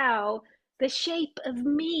allow the shape of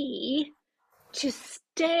me to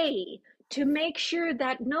stay, to make sure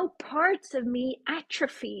that no parts of me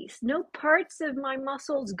atrophies, no parts of my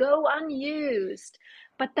muscles go unused,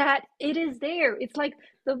 but that it is there. It's like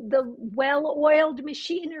the well-oiled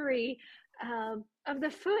machinery of the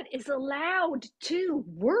foot is allowed to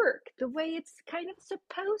work the way it's kind of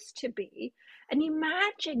supposed to be. And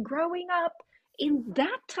imagine growing up in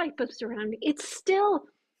that type of surrounding. It's still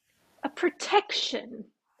a protection,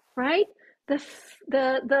 right? If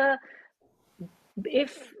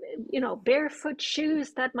barefoot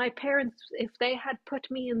shoes that my parents, if they had put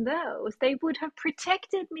me in those, they would have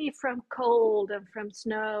protected me from cold and from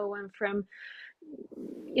snow and from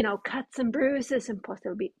cuts and bruises and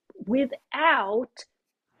possibly, without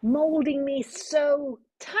molding me so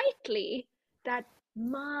tightly that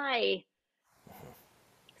my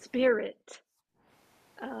spirit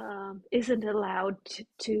isn't allowed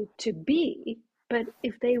to be. But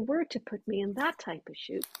if they were to put me in that type of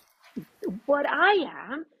shoe, what I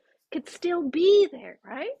am could still be there,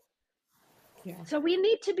 right? Yeah. So we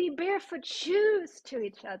need to be barefoot shoes to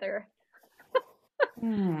each other.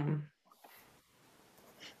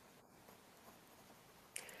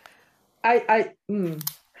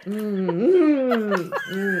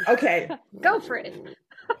 Okay. Go for it.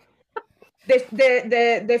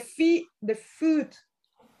 The foot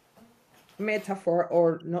metaphor,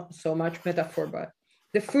 or not so much metaphor, but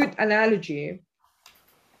the foot analogy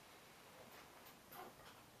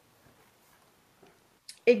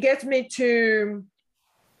it gets me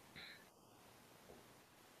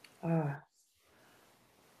uh,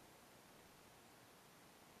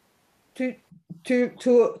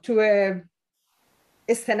 to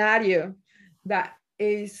a scenario that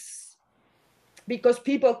is, because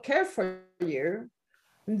people care for you,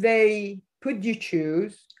 they put you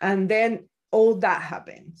choose, and then all that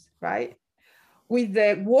happens, right? With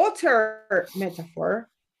the water metaphor,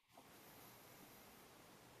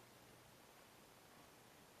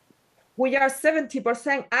 we are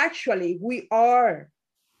 70%, actually we are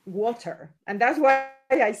water, and that's why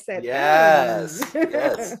I said yes,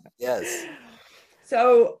 yes, yes.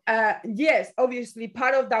 So yes, obviously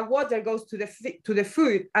part of that water goes to the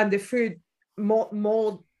food, and the food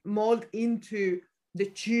mold into the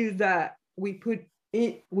juice that we put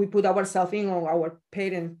ourselves in, or our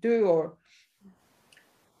parents do, or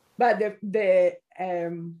but the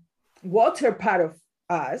water part of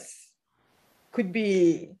us could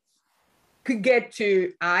get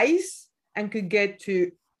to ice and could get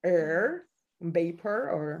to air, vapor,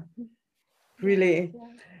 or really. Yeah.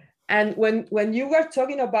 And when you were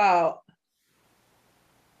talking about,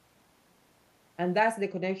 and that's the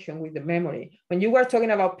connection with the memory, when you were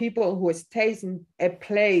talking about people who stays in a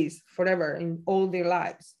place forever in all their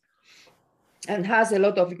lives, and has a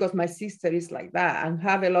lot of, because my sister is like that, and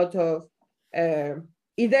have a lot of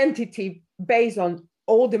identity based on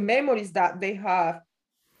all the memories that they have,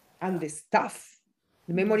 and the stuff,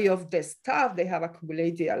 the memory of the stuff they have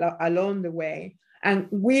accumulated along the way. And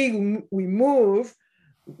we move,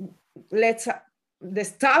 the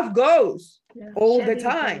stuff goes all the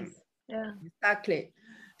time. Things. Yeah, exactly.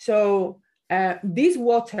 So this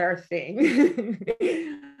water thing,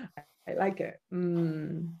 I like it.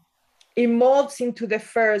 It molds into the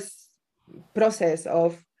first process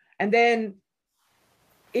of, and then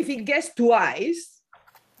if it gets to ice,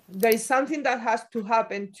 there is something that has to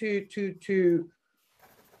happen to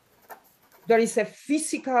there is a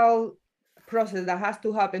physical process that has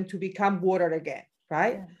to happen to become water again,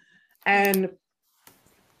 right? Yeah.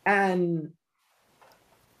 And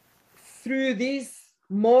through these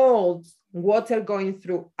molds, water going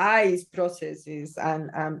through ice processes,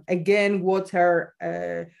 and again water,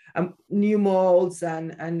 new molds,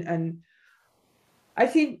 and I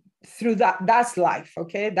think through that's life.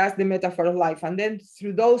 Okay, that's the metaphor of life. And then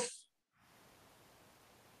through those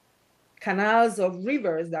canals of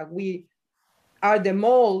rivers that we are the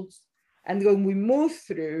molds, and when we move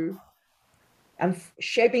through and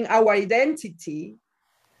shaping our identity,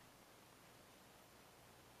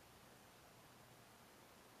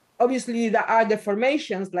 obviously there are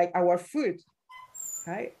deformations like our foot,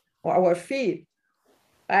 right, or our feet.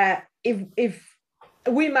 If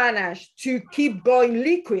we manage to keep going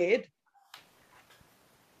liquid,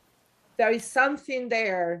 there is something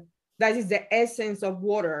there that is the essence of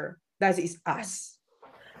water, that is us.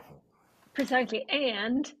 Precisely.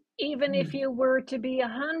 And even if you were to be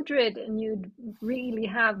 100 and you'd really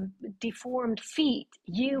have deformed feet,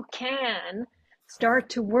 you can start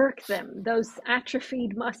to work them, those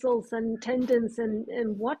atrophied muscles and tendons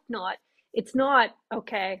and whatnot. It's not,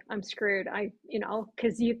 okay, I'm screwed.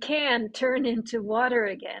 Because you can turn into water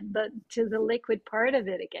again, but to the liquid part of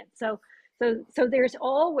it again. So there's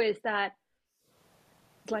always that,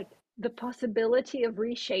 like, the possibility of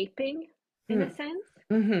reshaping in a sense.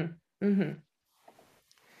 Mm-hmm. Mm-hmm.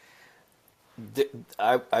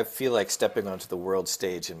 I feel like stepping onto the world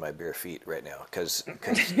stage in my bare feet right now, because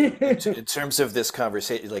in terms of this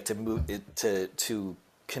conversation, like to move it, to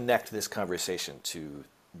connect this conversation to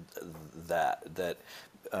that,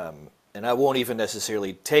 and I won't even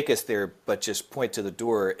necessarily take us there, but just point to the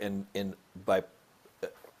door, and by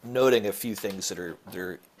noting a few things that are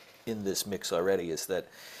in this mix already, is that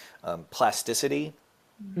plasticity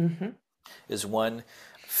is one,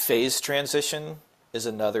 phase transition is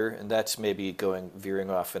another, and that's maybe veering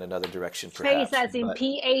off in another direction perhaps. Phase as in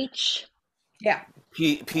pH. Yeah.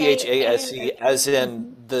 PHASE, as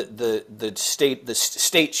in the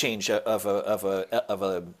state change of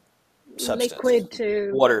a substance. Liquid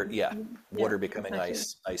to water, water becoming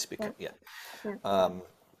ice becoming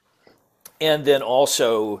and then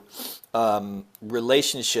also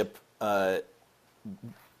relationship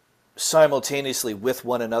simultaneously with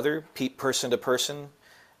one another, person to person.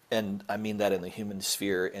 And I mean that in the human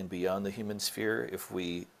sphere and beyond the human sphere. If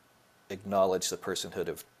we acknowledge the personhood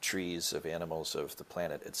of trees, of animals, of the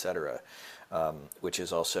planet, etc., which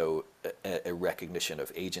is also a recognition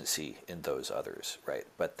of agency in those others, right?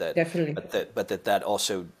 But that definitely, but that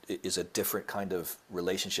also is a different kind of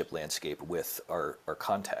relationship landscape with our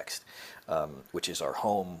context, which is our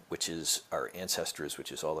home, which is our ancestors,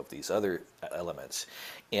 which is all of these other elements,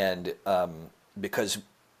 and because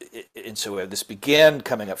and so this began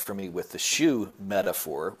coming up for me with the shoe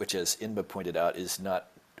metaphor, which, as Inma pointed out, is not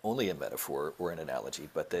only a metaphor or an analogy,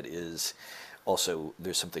 but that is also,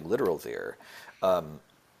 there's something literal there.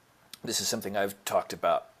 This is something I've talked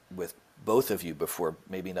about with both of you before,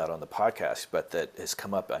 maybe not on the podcast, but that has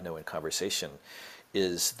come up, I know, in conversation,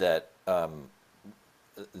 is that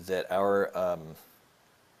that our,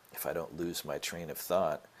 if I don't lose my train of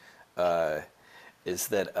thought, is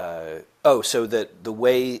that so that the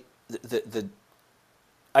way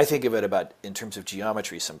I think of it about in terms of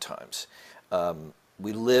geometry sometimes. The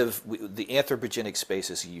anthropogenic space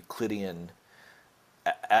is a Euclidean.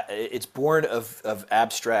 It's born of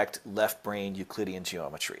abstract left brain Euclidean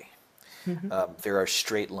geometry. There are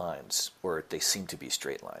straight lines, or they seem to be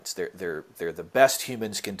straight lines. They're the best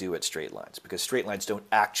humans can do at straight lines, because straight lines don't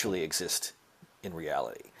actually exist in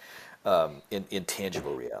reality, in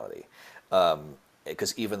tangible reality,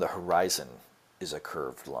 because even the horizon is a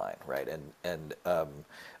curved line, right?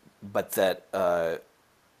 But that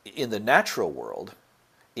in the natural world,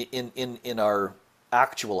 in our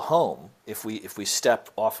actual home, if we step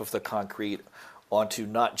off of the concrete onto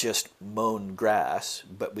not just mown grass,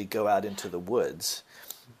 but we go out into the woods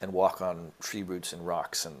and walk on tree roots and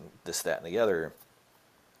rocks and this, that, and the other,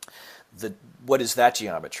 what is that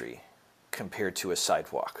geometry compared to a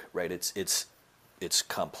sidewalk, right? It's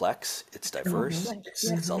complex, it's diverse,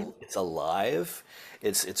 it's alive,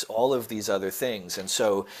 it's all of these other things. And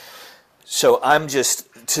so I'm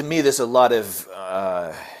just, to me, there's a lot of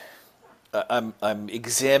I'm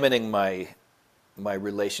examining my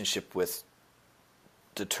relationship with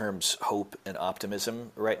the terms hope and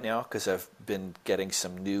optimism right now, because I've been getting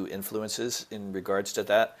some new influences in regards to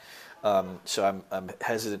that. So I'm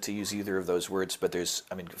hesitant to use either of those words, but I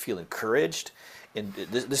feel encouraged. And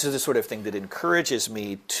this is the sort of thing that encourages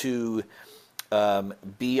me to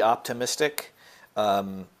be optimistic,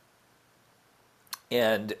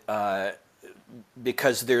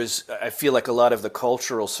 because I feel like a lot of the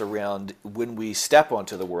cultural surround when we step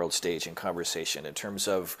onto the world stage in conversation, in terms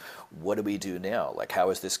of what do we do now? Like,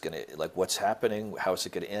 how is this going to, like, what's happening? How is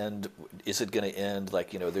it going to end? Is it going to end?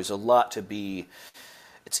 Like, there's a lot to be,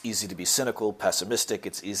 it's easy to be cynical, pessimistic.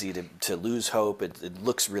 It's easy to lose hope. It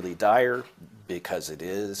looks really dire, because it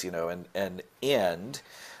is, and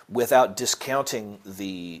without discounting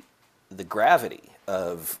the gravity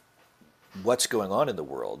of what's going on in the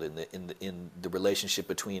world, in the relationship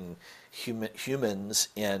between humans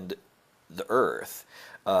and the earth,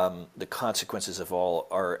 the consequences of all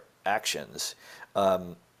our actions,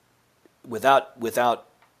 without,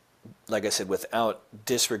 like I said, without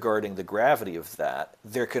disregarding the gravity of that,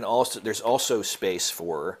 there's also space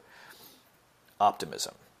for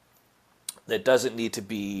optimism. That doesn't need to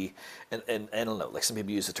be, and I don't know, like some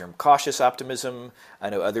people use the term cautious optimism. I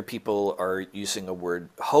know other people are using a word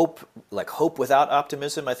hope, like hope without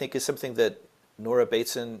optimism, I think is something that Nora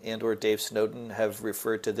Bateson and or Dave Snowden have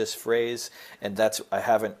referred to this phrase, and I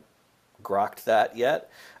haven't grokked that yet.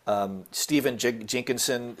 Stephen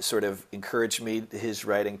Jenkinson sort of encouraged me, his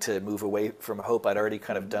writing, to move away from hope. I'd already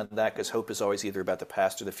kind of done that, because hope is always either about the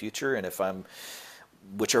past or the future, and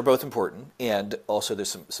which are both important, and also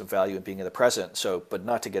there's some value in being in the present. So, but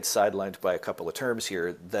not to get sidelined by a couple of terms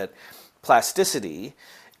here, that plasticity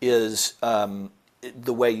is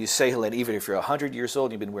the way you say, Helene, even if you're 100 years old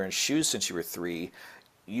and you've been wearing shoes since you were 3,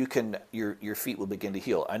 your feet will begin to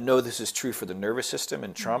heal. I know this is true for the nervous system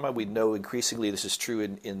and trauma. We know increasingly this is true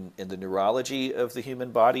in the neurology of the human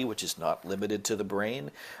body, which is not limited to the brain.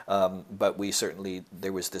 But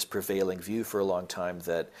there was this prevailing view for a long time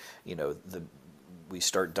that, we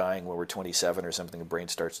start dying when we're 27 or something, the brain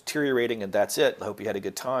starts deteriorating, and that's it. I hope you had a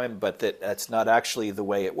good time, but that's not actually the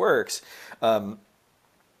way it works. And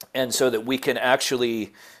so that we can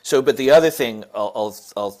actually, but the other thing I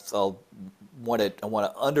want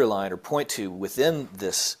to underline or point to within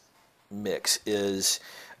this mix is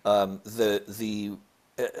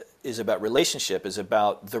is about relationship, is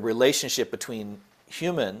about the relationship between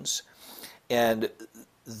humans, and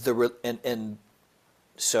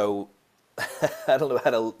so I don't know how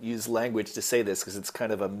to use language to say this, because it's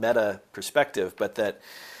kind of a meta perspective, but that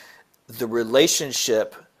the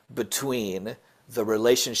relationships between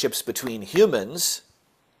humans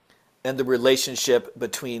and the relationship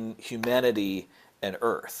between humanity and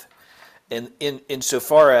Earth. And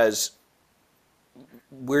insofar as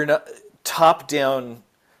we're not, top-down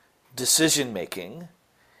decision making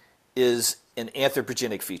is an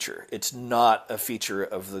anthropogenic feature. It's not a feature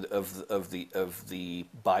of the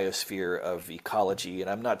biosphere of ecology. And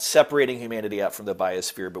I'm not separating humanity out from the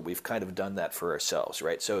biosphere, but we've kind of done that for ourselves,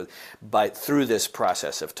 right? So through this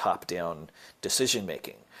process of top-down decision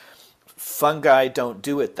making. fungi don't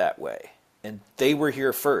do it that way. And they were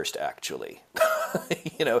here first, actually.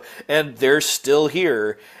 And they're still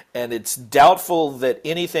here. And it's doubtful that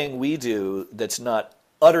anything we do that's not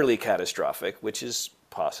utterly catastrophic, which is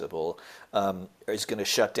possible, is going to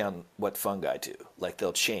shut down what fungi do. Like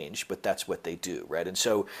they'll change, but that's what they do, right? And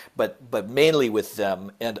so, but mainly with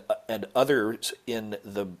them and others in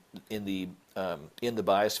the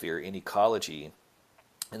biosphere, in ecology,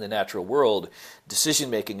 in the natural world, decision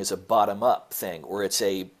making is a bottom up thing, or it's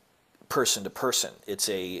a person to person.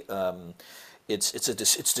 It's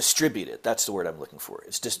distributed. That's the word I'm looking for.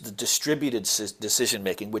 It's just the distributed decision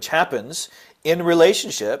making, which happens in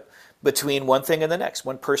relationship between one thing and the next,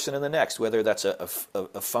 one person and the next, whether that's a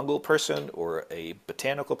fungal person or a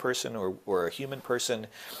botanical person or a human person.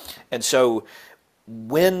 And so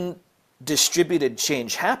when distributed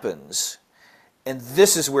change happens, and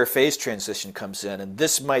this is where phase transition comes in, and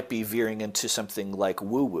this might be veering into something like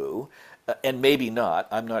woo-woo, and maybe not,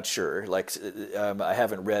 I'm not sure. I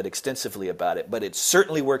haven't read extensively about it, but it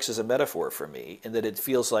certainly works as a metaphor for me, in that it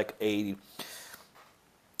feels like I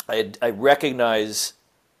recognize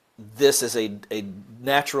this as a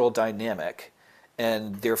natural dynamic,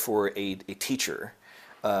 and therefore a teacher.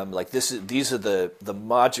 These are the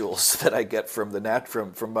modules that I get from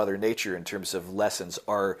from Mother Nature in terms of lessons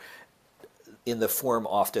are in the form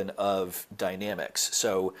often of dynamics.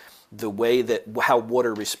 So the way that how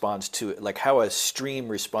water responds to it, like how a stream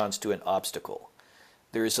responds to an obstacle,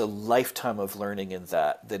 there is a lifetime of learning in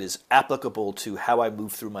that is applicable to how I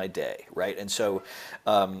move through my day, right? And so,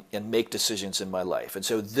 and make decisions in my life. And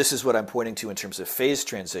so this is what I'm pointing to in terms of phase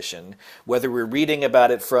transition, whether we're reading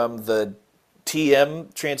about it from the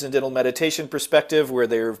TM, Transcendental Meditation perspective, where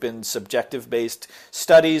there have been subjective-based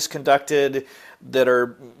studies conducted that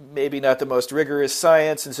are maybe not the most rigorous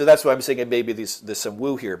science, and so that's why I'm saying maybe there's some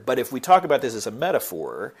woo here. But if we talk about this as a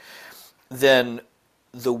metaphor, then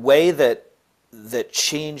the way that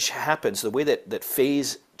change happens, the way that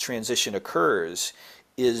phase transition occurs,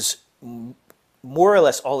 is more or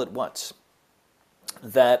less all at once.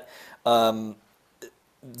 That when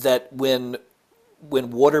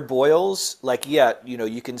water boils,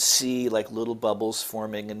 you can see like little bubbles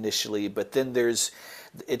forming initially, but then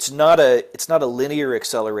it's not a linear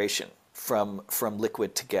acceleration from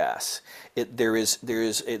liquid to gas.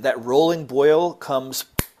 That rolling boil comes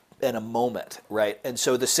in a moment, right? And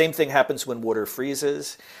so the same thing happens when water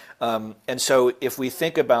freezes. And so if we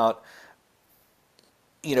think about,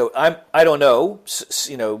 I don't know,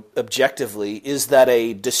 objectively, is that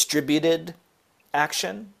a distributed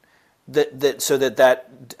action? That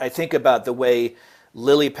I think about the way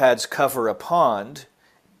lily pads cover a pond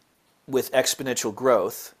with exponential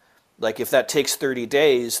growth. Like if that takes 30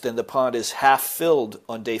 days, then the pond is half filled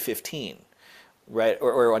on day 15, right?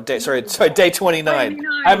 Or on day day 29.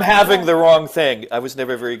 I'm having the wrong thing. I was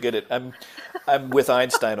never very good at. I'm with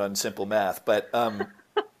Einstein on simple math, but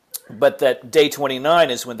that day 29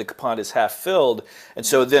 is when the pond is half filled, and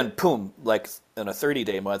so then boom, like in a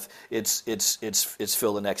 30-day month, it's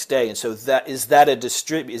filled the next day. And so is that a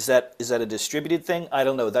distributed thing? I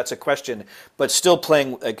don't know. That's a question. But still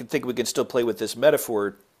playing, I think we can still play with this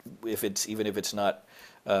metaphor even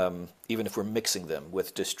if we're mixing them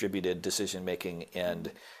with distributed decision making.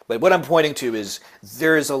 But what I'm pointing to is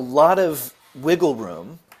there is a lot of wiggle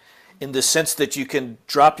room in the sense that you can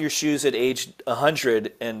drop your shoes at age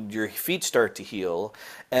 100 and your feet start to heal.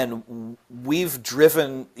 And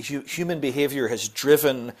human behavior has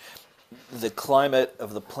driven the climate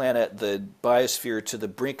of the planet, the biosphere, to the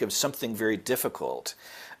brink of something very difficult,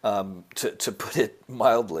 to put it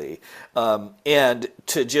mildly. And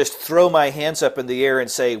to just throw my hands up in the air and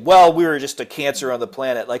say, well, we were just a cancer on the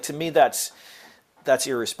planet. Like, to me, that's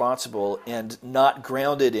irresponsible and not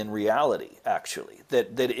grounded in reality, actually.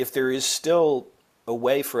 That if there is still a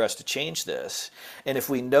way for us to change this, and if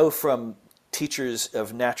we know from teachers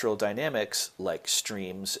of natural dynamics, like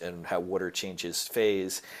streams and how water changes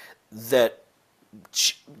phase, that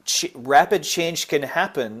rapid change can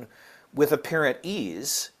happen with apparent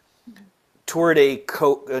ease toward a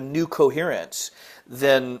new coherence,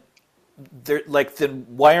 then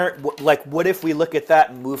what if we look at that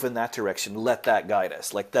and move in that direction, let that guide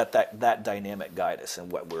us, like that dynamic guide us,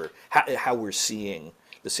 and how we're seeing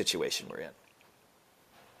the situation we're in.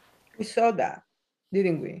 We saw that,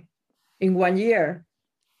 didn't we? In 1 year,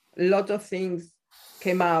 a lot of things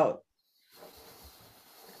came out.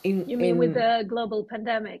 You mean with the global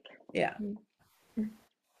pandemic? Yeah.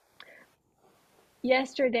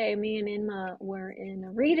 yesterday, me and Inma were in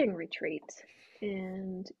a reading retreat,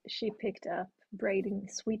 and she picked up Braiding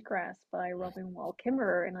Sweetgrass by Robin Wall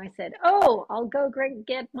Kimmerer, and I said, "Oh, I'll go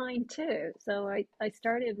get mine too." So I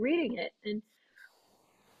started reading it, and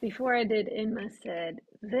before I did, Inma said,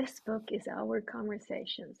 "This book is our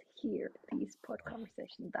conversations here, these pod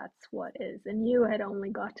conversations. That's what is." And you had only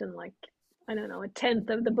gotten like, I don't know, a tenth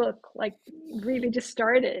of the book, like really just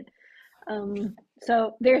started.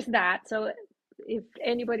 So there's that. So if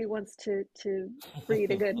anybody wants to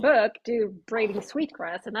read a good book, do Braiding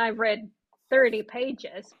Sweetgrass. And I've read 30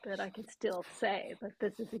 pages, but I can still say that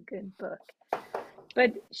this is a good book.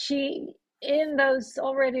 But she, in those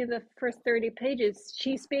already the first 30 pages,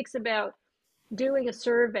 she speaks about doing a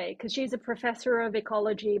survey because she's a professor of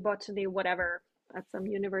ecology, botany, whatever, at some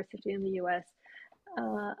university in the US.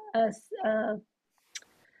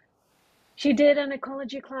 She did an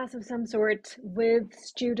ecology class of some sort with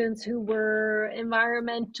students who were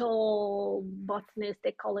environmental botanists,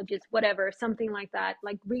 ecologists, whatever, something like that,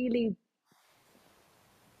 like really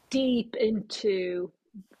deep into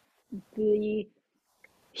the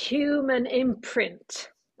human imprint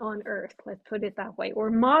on Earth, let's put it that way, or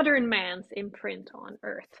modern man's imprint on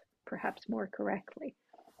Earth, perhaps more correctly.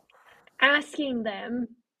 Asking them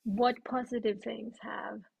what positive things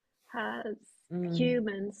has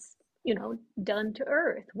humans, done to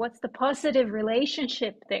Earth. What's the positive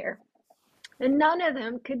relationship there? And none of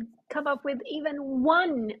them could come up with even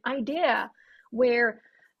one idea where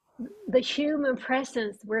the human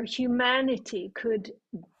presence, where humanity could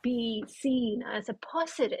be seen as a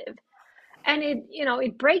positive. And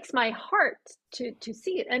it breaks my heart to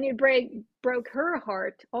see it, and it broke her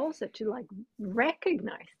heart also to like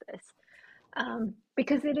recognize this,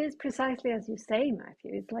 because it is precisely as you say,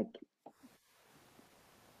 Matthew. It's like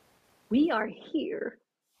we are here,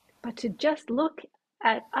 but to just look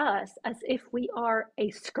at us as if we are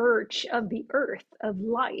a scourge of the earth, of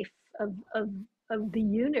life, of the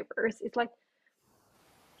universe, it's like,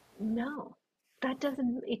 no, that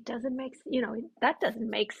doesn't make, that doesn't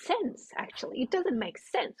make sense. Actually, it doesn't make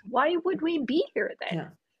sense. Why would we be here then? Yeah.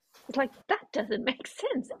 It's like, that doesn't make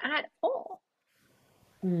sense at all.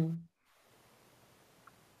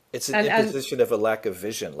 It's an imposition of a lack of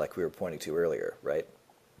vision, like we were pointing to earlier, right?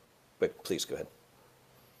 But please go ahead.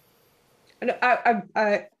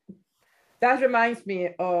 That reminds me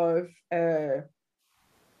of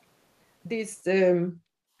this.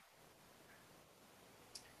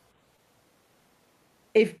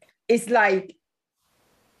 If it's like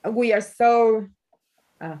we are so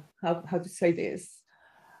how to say this,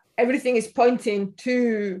 everything is pointing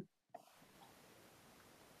to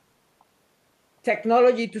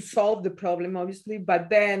technology to solve the problem, obviously, but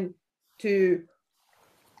then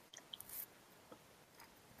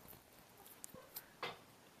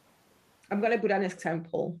I'm going to put an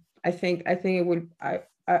example. I think it will.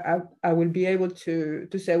 I will be able to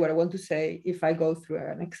say what I want to say if I go through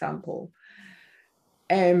an example.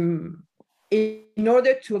 In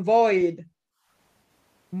order to avoid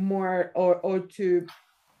more or to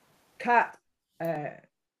cut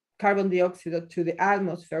carbon dioxide to the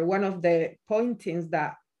atmosphere, one of the pointings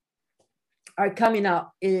that are coming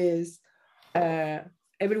up is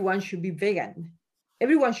everyone should be vegan.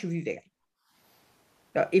 Everyone should be vegan.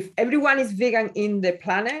 So if everyone is vegan in the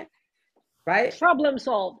planet, right? Problem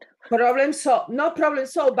solved. Problem solved. Not problem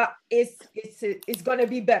solved, but it's going to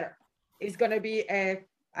be better. It's going to be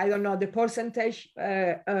I don't know the percentage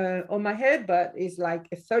on my head, but it's like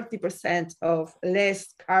a 30% of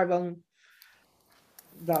less carbon,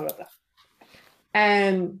 blah, blah, blah.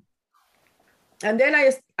 And then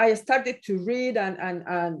I started to read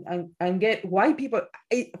and get why people,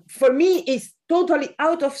 for me, it's totally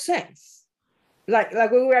out of sense.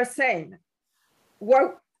 Like we were saying,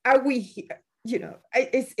 what are we here?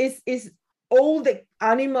 It's all the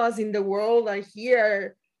animals in the world are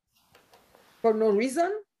here for no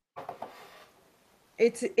reason.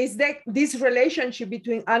 It's this relationship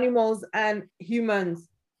between animals and humans,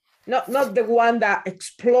 not the one that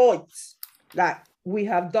exploits like we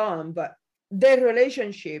have done, but the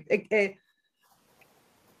relationship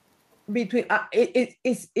between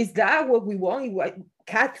is that what we want?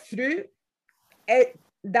 Cut through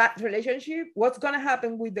that relationship. What's going to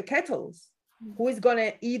happen with the kettles? Who is going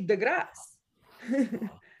to eat the grass?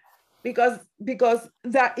 because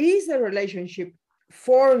that is a relationship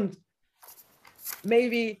formed,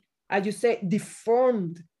 maybe as you say,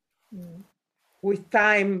 deformed with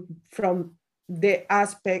time, from the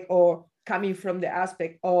aspect or coming from the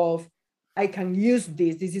aspect of I can use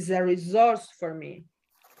this is a resource for me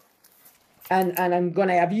and I'm going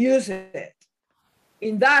to abuse it.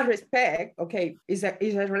 in that respect, okay, is a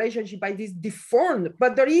relationship by this deformed,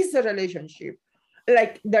 but there is a relationship.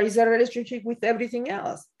 Like there is a relationship with everything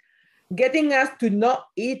else. Getting us to not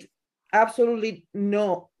eat absolutely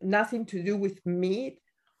nothing to do with meat,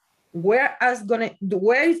 where is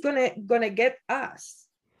gonna get us?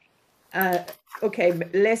 Okay,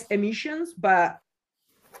 less emissions, but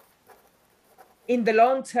in the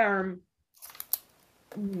long term,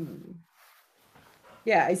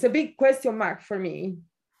 yeah, it's a big question mark for me.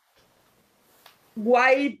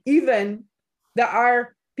 Why even there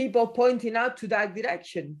are people pointing out to that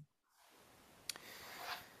direction?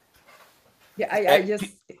 Yeah, I just,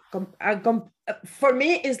 for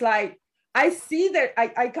me, it's like, I see that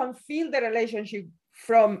I can feel the relationship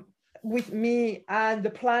with me and the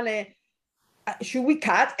planet. Should we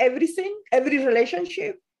cut everything, every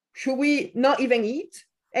relationship? Should we not even eat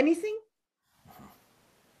anything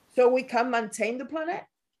so we can maintain the planet?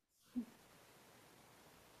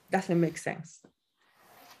 Doesn't make sense.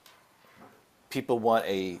 People want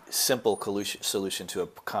a simple solution to a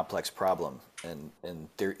complex problem, and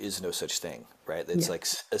there is no such thing, right? It's like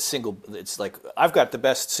a single. It's like I've got the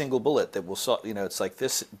best single bullet that will solve. You know, it's like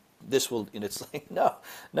this will. And it's like no.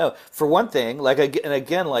 For one thing, like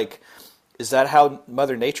again, like, is that how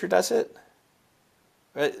Mother Nature does it?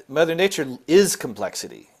 Right? Mother Nature is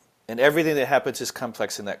complexity, and everything that happens is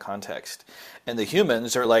complex in that context. And the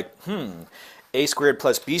humans are like, a squared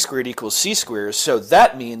plus b squared equals c squared. So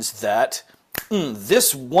that means that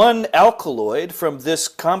this one alkaloid from this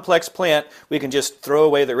complex plant, we can just throw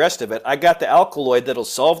away the rest of it. I got the alkaloid that'll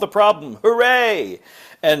solve the problem. Hooray!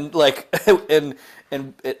 And like,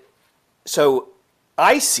 so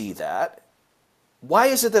I see that. Why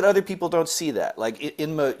is it that other people don't see that? Like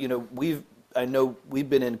I know we've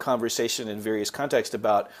been in conversation in various contexts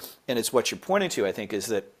about, and it's what you're pointing to, I think, is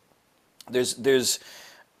that there's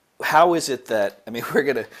how is it that, I mean,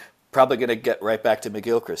 we're probably gonna get right back to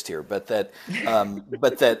McGilchrist here, but the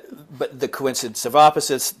coincidence of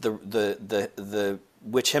opposites, the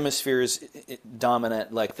which hemisphere is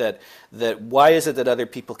dominant, like that why is it that other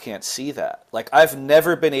people can't see that? Like, I've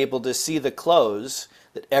never been able to see the clothes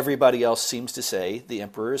that everybody else seems to say the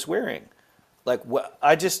emperor is wearing. Like, what,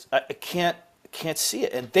 I can't see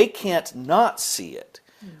it, and they can't not see it.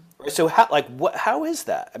 So how is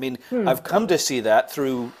that? I mean, I've come to see that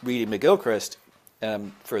through reading McGilchrist.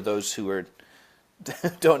 For those who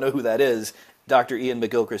don't know who that is, Dr. Ian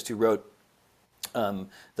McGilchrist, who wrote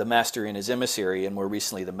The Master and His Emissary, and more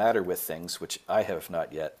recently The Matter with Things, which I have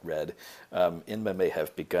not yet read. Inma may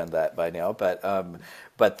have begun that by now, but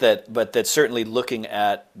that certainly looking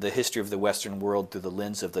at the history of the Western world through the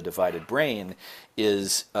lens of the divided brain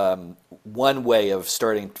is one way of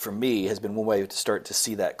starting, for me, has been one way to start to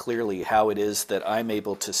see that clearly, how it is that I'm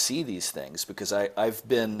able to see these things, because I've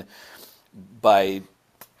been, by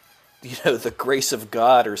the grace of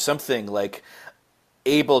God or something, like,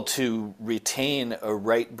 able to retain a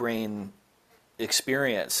right brain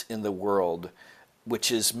experience in the world, which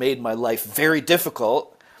has made my life very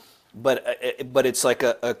difficult, but it's like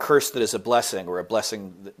a curse that is a blessing, or a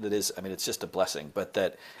blessing that is, I mean, it's just a blessing, but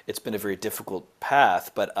that it's been a very difficult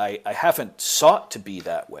path, but I haven't sought to be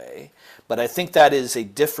that way. But I think that is a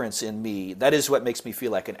difference in me. That is what makes me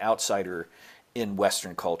feel like an outsider in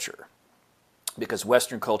Western culture. Because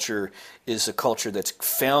Western culture is a culture that's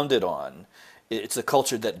founded on, it's a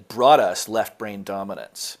culture that brought us left brain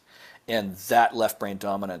dominance, and that left brain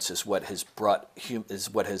dominance is what has brought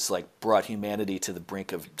humanity to the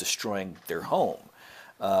brink of destroying their home.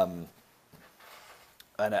 And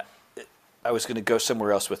I was going to go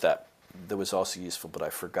somewhere else with that was also useful, but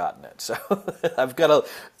I've forgotten it. So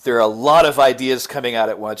there are a lot of ideas coming out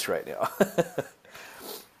at once right now.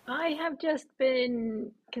 I have just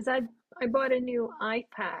been, because I bought a new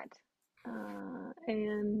iPad,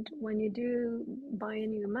 and when you do buy a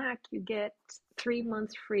new Mac, you get 3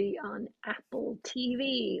 months free on Apple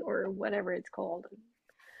TV or whatever it's called.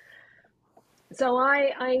 So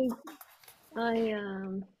I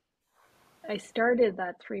started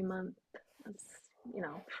that 3 month,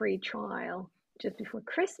 free trial just before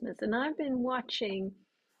Christmas, and I've been watching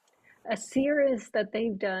a series that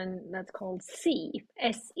they've done that's called See,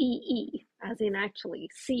 S-E-E, as in actually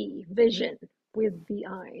see, vision with the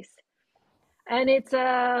eyes. And it's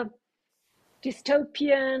a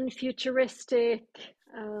dystopian, futuristic,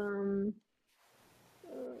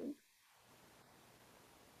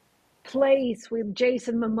 place with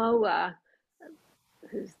Jason Momoa,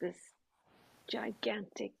 who's this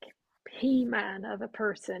gigantic He-Man of a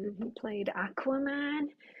person. He played Aquaman.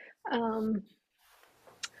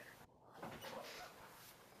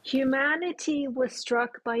 humanity was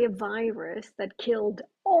struck by a virus that killed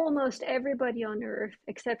almost everybody on Earth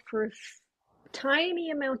except for a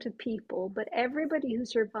tiny amount of people, but everybody who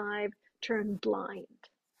survived turned blind.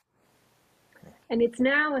 And it's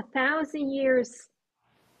now 1,000 years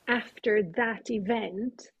after that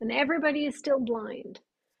event, and everybody is still blind,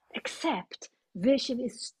 except vision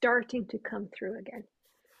is starting to come through again.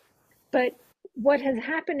 But what has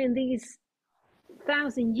happened in these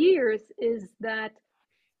 1,000 years is that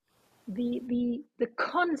the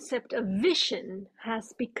concept of vision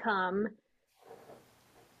has become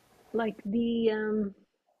like the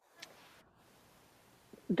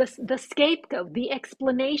scapegoat, the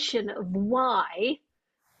explanation of why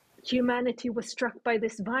humanity was struck by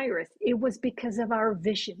this virus. It was because of our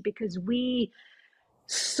vision, because we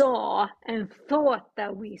saw and thought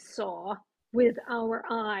that we saw with our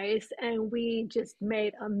eyes, and we just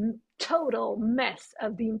made a total mess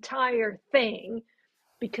of the entire thing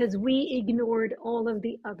because we ignored all of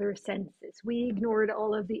the other senses. We ignored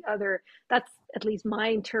all of the other, that's at least my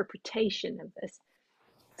interpretation of this.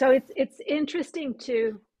 So it's interesting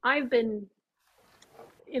to, I've been,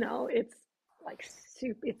 it's like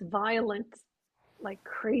it's violent, like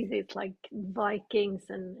crazy. It's like Vikings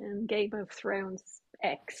and Game of Thrones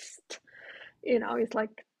X'd. It's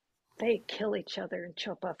like they kill each other and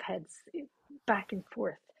chop off heads back and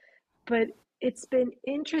forth. But it's been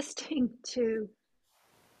interesting to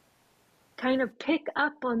kind of pick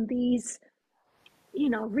up on these,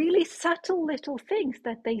 really subtle little things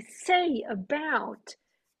that they say about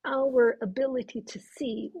our ability to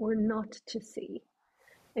see or not to see.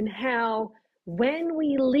 And how when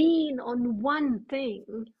we lean on one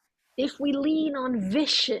thing, if we lean on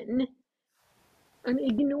vision and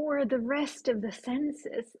ignore the rest of the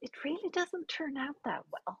senses, it really doesn't turn out that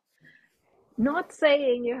well. Not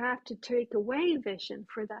saying you have to take away vision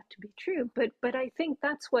for that to be true, but I think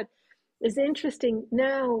that's what is interesting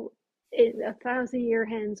now in 1,000 year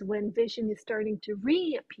hence, when vision is starting to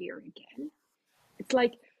reappear again. It's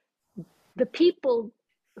like the people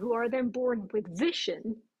who are then born with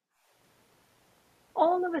vision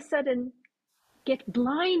all of a sudden get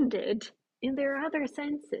blinded in their other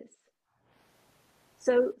senses.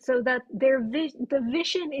 So that the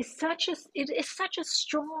vision is such a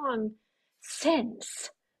strong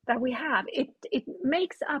sense that we have. It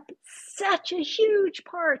makes up such a huge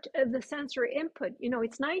part of the sensory input.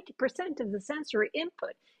 It's 90% of the sensory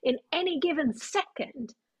input in any given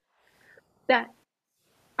second, that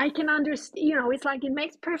I can understand. It's like it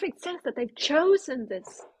makes perfect sense that they've chosen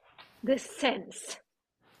this sense,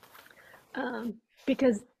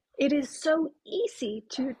 because it is so easy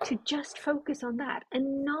to just focus on that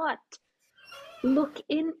and not look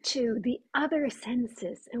into the other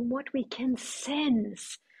senses and what we can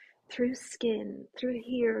sense through skin, through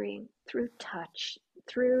hearing, through touch,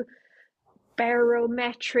 through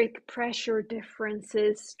barometric pressure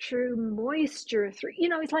differences, through moisture, through,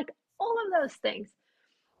 it's like all of those things.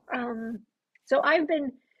 So I've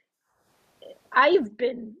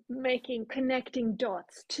been connecting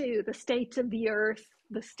dots to the state of the earth,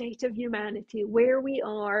 the state of humanity, where we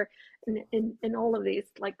are, and all of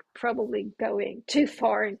these, like probably going too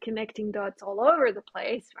far and connecting dots all over the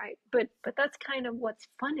place, right? But that's kind of what's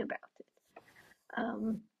fun about it.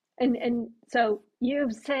 And so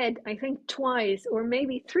you've said, I think twice or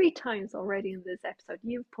maybe 3 times already in this episode,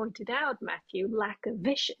 you've pointed out, Matthew, lack of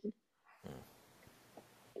vision,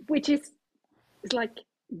 which is like,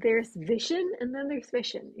 there's vision and then there's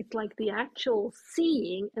vision. It's like the actual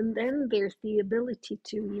seeing, and then there's the ability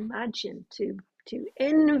to imagine, to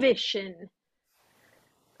envision.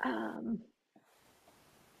 I'm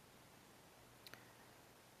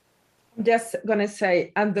just gonna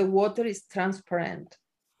say, and the water is transparent.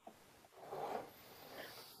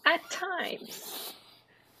 At times.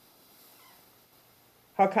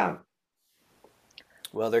 How come?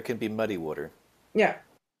 Well, there can be muddy water. Yeah.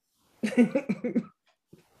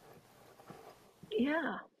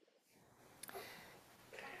 Yeah.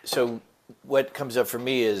 So what comes up for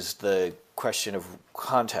me is the question of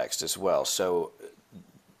context as well. So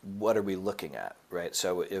what are we looking at, right?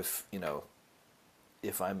 So if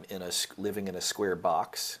I'm living in a square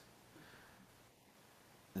box,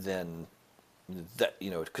 then that,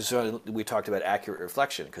 because we talked about accurate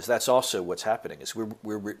reflection, because that's also what's happening, is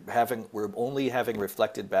we're only having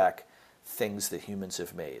reflected back things that humans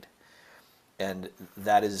have made, and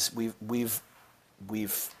that is we've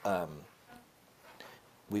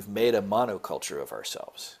made a monoculture of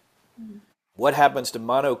ourselves. Mm-hmm. What happens to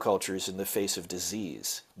monocultures in the face of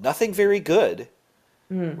disease? Nothing very good,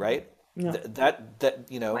 right? No. That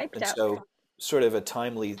Wiped and out. So sort of a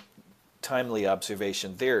timely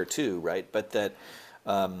observation there too, right? But that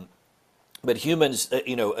But humans,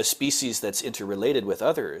 a species that's interrelated with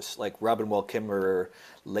others, like Robin Wall Kimmerer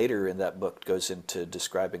later in that book goes into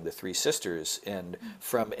describing the three sisters, and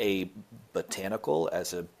from a botanical,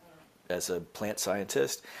 as a plant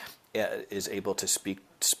scientist, is able to speak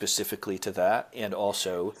specifically to that, and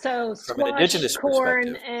also So from an squash, indigenous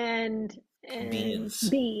corn, perspective, and beans,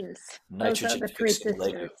 beans. Those are nitrogen the three fixing sisters.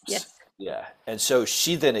 legumes. Yes. Yeah. And so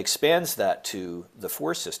she then expands that to the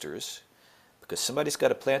four sisters because somebody's got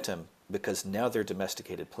to plant them because now they're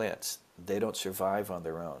domesticated plants. They don't survive on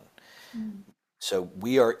their own. Mm. So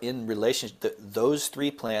we are in relation those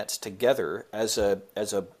three plants together as a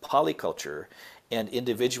polyculture and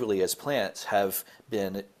individually as plants have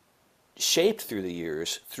been shaped through the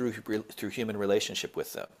years through human relationship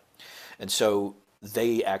with them. And so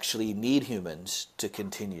they actually need humans to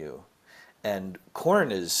continue. And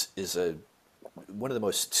corn is a one of the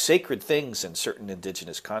most sacred things in certain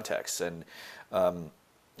indigenous contexts, and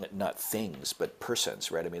not things, but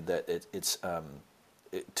persons, right? I mean that it's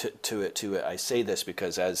to I say this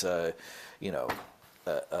because as a you know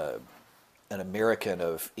an American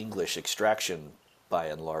of English extraction by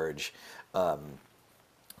and large,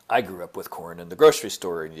 I grew up with corn in the grocery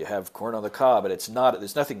store, and you have corn on the cob, and it's not.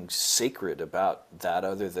 There's nothing sacred about that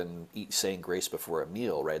other than saying grace before a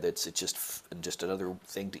meal, right? It's just another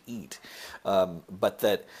thing to eat. But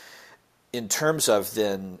that, in terms of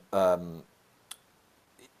then,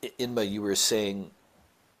 Inma, you were saying,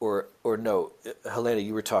 or no, Helena,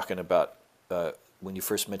 you were talking about when you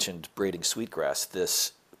first mentioned braiding sweetgrass.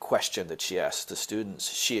 This question that she asks the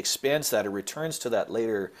students, she expands that or returns to that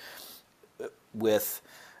later with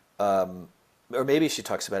or maybe she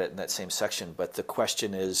talks about it in that same section, but the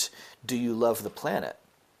question is, do you love the planet?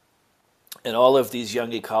 And all of these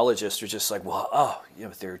young ecologists are just like, well,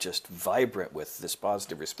 they're just vibrant with this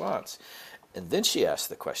positive response. And then she asks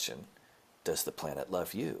the question, does the planet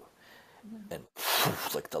love you? And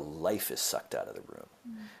like the life is sucked out of the room.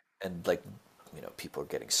 And like, people are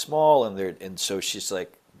getting small and so she's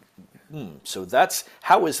like, so that's,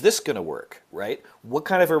 how is this going to work, right? What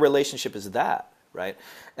kind of a relationship is that? Right,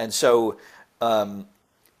 and so, and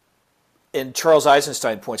Charles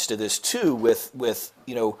Eisenstein points to this too, with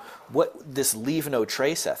what this leave no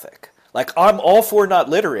trace ethic. Like I'm all for not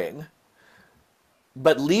littering,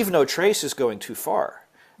 but leave no trace is going too far.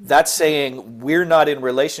 That's saying we're not in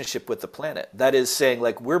relationship with the planet. That is saying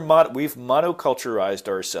like we've monoculturized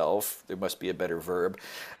ourselves. There must be a better verb,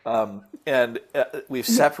 and we've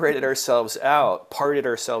separated ourselves out, parted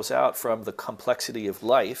ourselves out from the complexity of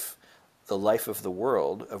life, the life of the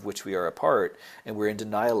world of which we are a part, and we're in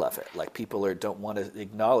denial of it. Like people don't want to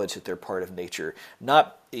acknowledge that they're part of nature.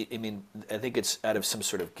 Not, I mean, I think it's out of some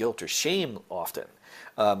sort of guilt or shame often,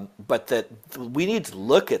 but that we need to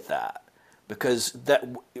look at that because that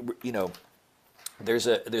there's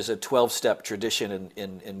a 12-step tradition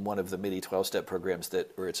in one of the MIDI 12-step programs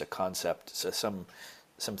where it's a concept, so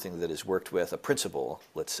something that is worked with a principle,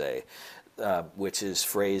 let's say, which is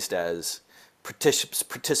phrased as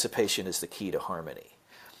participation is the key to harmony,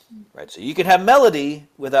 right? So you can have melody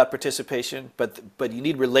without participation, but you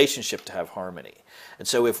need relationship to have harmony. And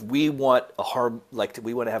so if we want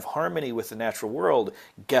we want to have harmony with the natural world,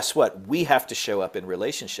 guess what? We have to show up in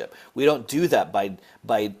relationship. We don't do that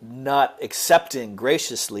by not accepting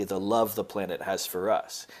graciously the love the planet has for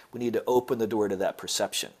us. We need to open the door to that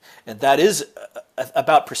perception, and that is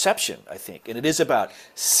about perception, I think, and it is about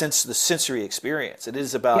the sensory experience. It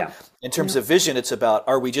is about, in terms of vision, it's about,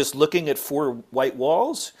 are we just looking at four white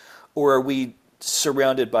walls, or are we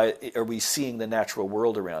are we seeing the natural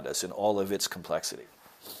world around us in all of its complexity?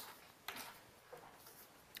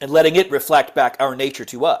 And letting it reflect back our nature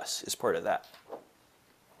to us is part of that.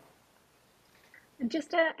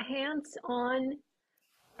 Just a hands-on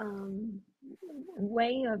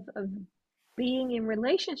way of being in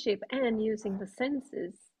relationship and using the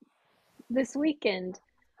senses. This weekend,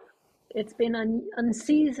 it's been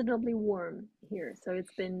unseasonably warm here. So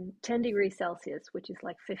it's been 10 degrees Celsius, which is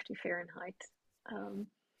like 50 Fahrenheit.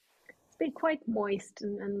 It's been quite moist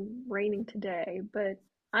and raining today, but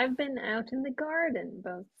I've been out in the garden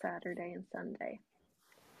both Saturday and Sunday.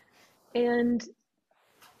 And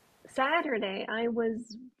Saturday, I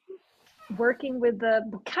was working with the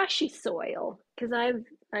bokashi soil because I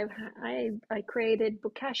created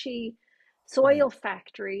bokashi soil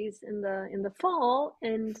factories in the fall,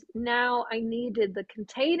 and now I needed the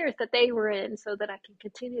containers that they were in so that I can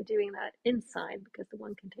continue doing that inside because the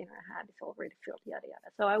one container I had is already filled, yada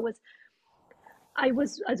yada. So I was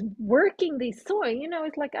working these soil,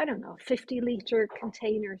 it's like, I don't know, 50-liter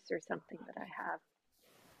containers or something that I have.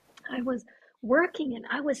 I was working, and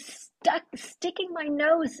I was sticking my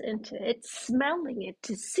nose into it, smelling it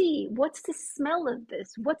to see what's the smell of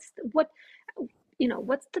this, what's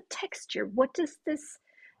the texture, what does this,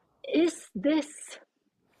 is this,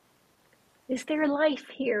 is there life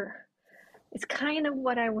here? It's kind of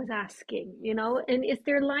what I was asking, and is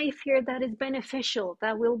there life here that is beneficial,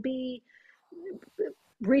 that will be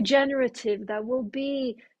regenerative, that will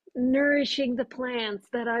be nourishing the plants,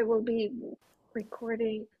 that I will be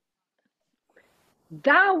recording.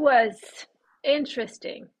 That was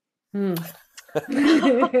interesting. Hmm.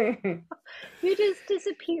 You just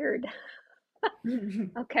disappeared.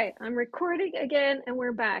 Okay, I'm recording again and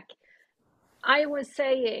we're back. I was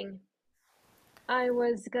saying I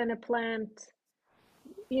was gonna plant,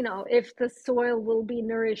 if the soil will be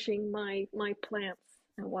nourishing my plants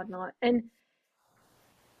and whatnot. And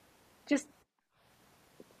just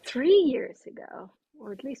 3 years ago,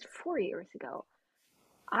 or at least 4 years ago,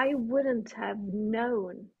 I wouldn't have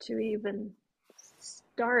known to even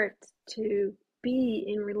start to be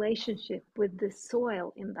in relationship with the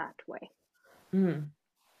soil in that way. Mm.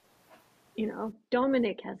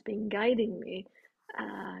 Dominic has been guiding me.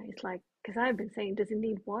 It's like, because I've been saying, does it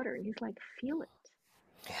need water? And he's like, feel it,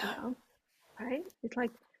 right? It's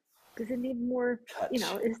like, does it need more, Touch.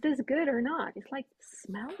 is this good or not? It's like,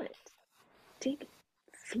 smell it, take it,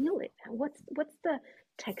 feel it. What's the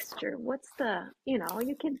texture? What's the,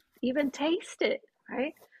 you can even taste it,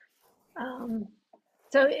 right?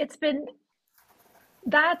 So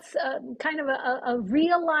that's kind of a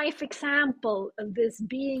real life example of this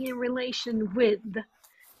being in relation with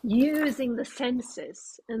using the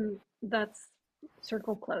senses. And that's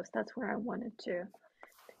circle close. That's where I wanted to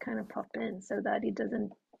kind of pop in, so that it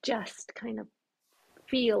doesn't just kind of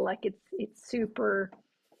feel like it's super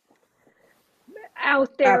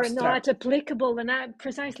out there and not Abstract. applicable and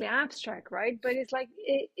precisely abstract, right? But it's like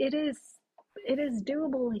it is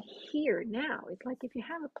doable here now. It's like, if you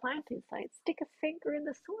have a plant inside, stick a finger in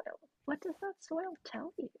the soil. What does that soil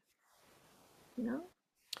tell you? You know?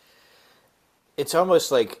 It's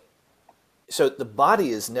almost like, so the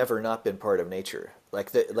body has never not been part of nature.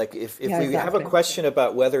 Like if Yeah, we have a exactly. question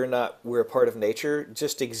about whether or not we're a part of nature,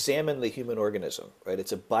 just examine the human organism, right?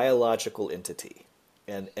 It's a biological entity.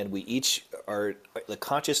 And we each are, the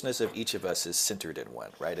consciousness of each of us is centered in one,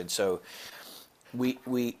 right? And so we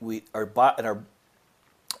our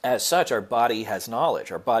as such, our body has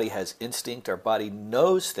knowledge, our body has instinct, our body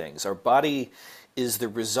knows things. Our body is the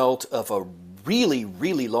result of a really,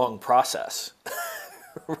 really long process,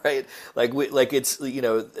 right? Like it's,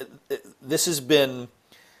 this has been,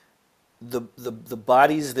 the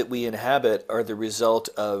bodies that we inhabit are the result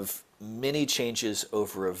of many changes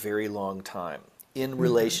over a very long time in Mm-hmm.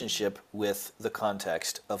 relationship with the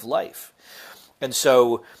context of life. And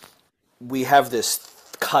so we have this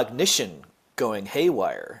cognition going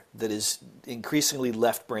haywire that is increasingly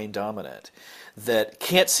left brain dominant, that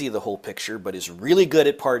can't see the whole picture but is really good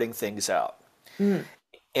at parting things out. Mm.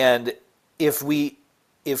 And if we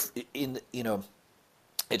if in you know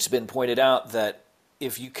it's been pointed out that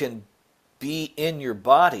if you can be in your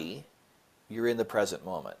body, you're in the present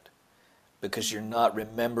moment, because you're not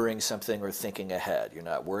remembering something or thinking ahead. You're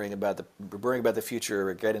not worrying about the future or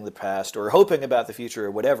regretting the past or hoping about the future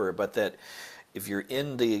or whatever. But that if you're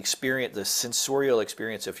in the experience, the sensorial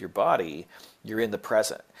experience of your body, you're in the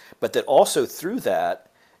present. But that also through that,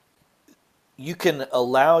 you can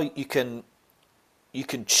allow you can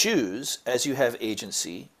choose, as you have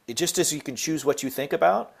agency. Just as you can choose what you think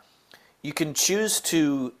about, you can choose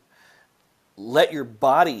to let your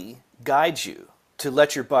body guide you, to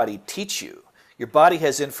let your body teach you. Your body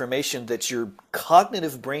has information that your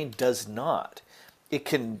cognitive brain does not. It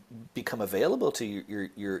can become available to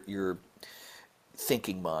your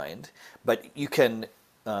thinking mind, but you can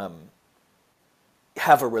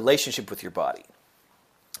have a relationship with your body.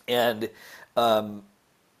 And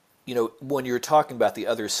when you're talking about the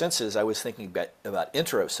other senses, I was thinking about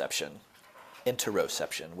interoception,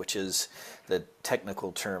 which is the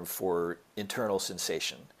technical term for internal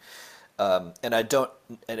sensation. And I don't,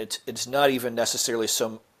 and it's not even necessarily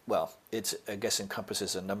some, well, it's, I guess,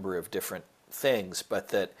 encompasses a number of different things, but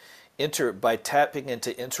that by tapping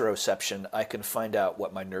into interoception, I can find out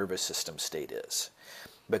what my nervous system state is,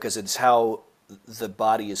 because it's how the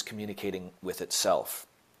body is communicating with itself.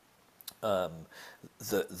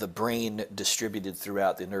 The brain distributed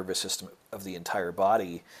throughout the nervous system of the entire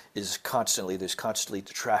body is there's constantly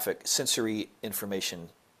traffic, sensory information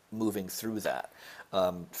moving through that,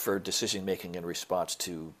 for decision making in response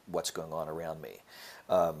to what's going on around me.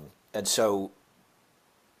 And so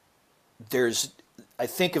I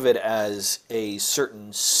think of it as a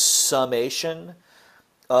certain summation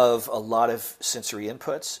of a lot of sensory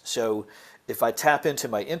inputs. So if I tap into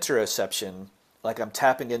my interoception, like I'm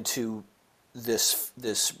tapping into this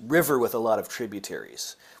river with a lot of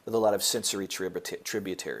tributaries, with a lot of sensory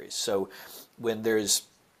tributaries. So when there's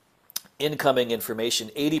incoming information,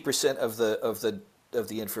 80% of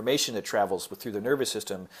the information that travels through the nervous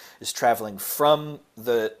system is traveling from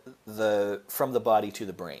the body to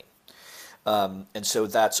the brain. And so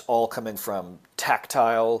that's all coming from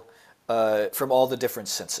tactile, from all the different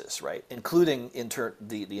senses, right, including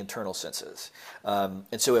the internal senses.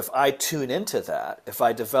 And so if I tune into that, if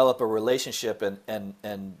I develop a relationship and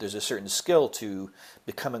there's a certain skill to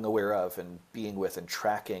becoming aware of and being with and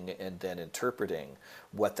tracking and then interpreting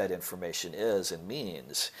what that information is and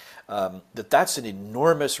means, that's an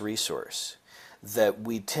enormous resource that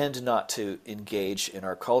we tend not to engage in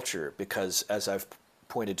our culture because, as I've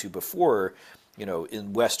pointed to before,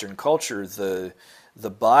 in Western culture, the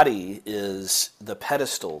body is the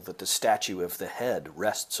pedestal that the statue of the head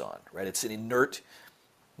rests on, right? It's an inert,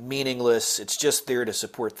 meaningless, it's just there to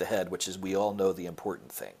support the head, which is, we all know, the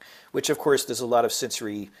important thing. Which, of course, there's a lot of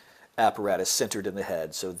sensory apparatus centered in the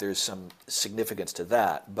head, so there's some significance to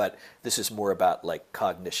that, but this is more about like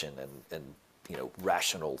cognition and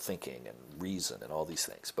rational thinking and reason and all these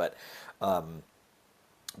things. But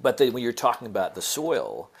then when you're talking about the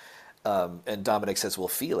soil, and Dominic says we'll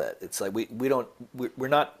feel it. It's like we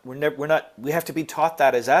have to be taught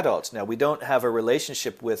that as adults. Now we don't have a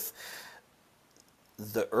relationship with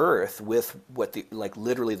the earth, with what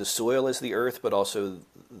literally the soil is the earth, but also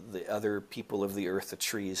the other people of the earth, the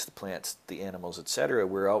trees, the plants, the animals, etc.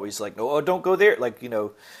 We're always like, oh, don't go there.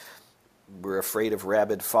 We're afraid of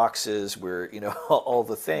rabid foxes. We're all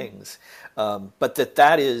the things, but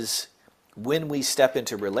that is when we step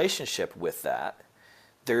into relationship with that.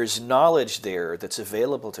 There's knowledge there that's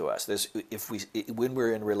available to us. When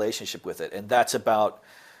we're in relationship with it, and that's about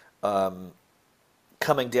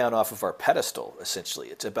coming down off of our pedestal. Essentially,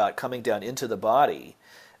 it's about coming down into the body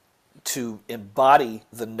to embody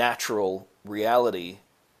the natural reality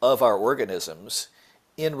of our organisms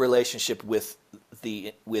in relationship with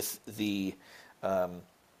the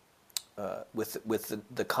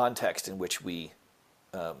context in which we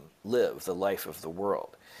live, the life of the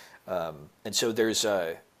world. And so there's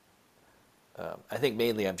I think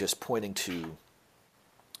mainly I'm just pointing to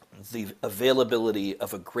the availability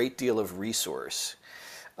of a great deal of resource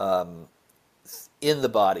in the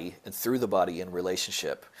body and through the body in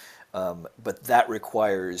relationship. But that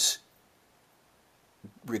requires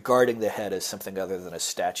regarding the head as something other than a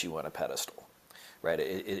statue on a pedestal, right?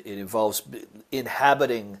 It involves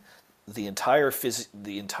inhabiting the entire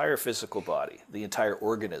physical body, the entire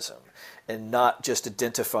organism, and not just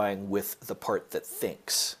identifying with the part that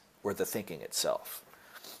thinks or the thinking itself.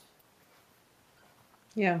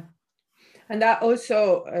 Yeah, and that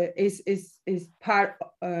also is part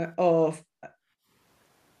of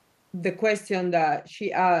the question that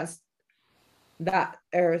she asked. That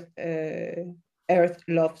Earth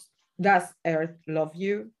loves. Does Earth love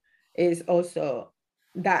you? Is also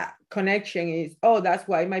that connection is, oh, that's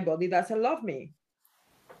why my body doesn't love me,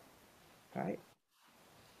 right?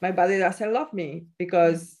 My body doesn't love me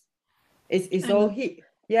because it's all he.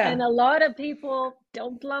 Yeah. And a lot of people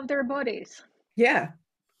don't love their bodies. Yeah.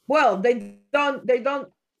 Well, they have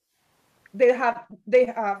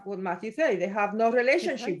what Matthew said, they have no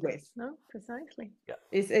relationship with. No, precisely. Yeah.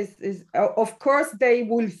 Is of course they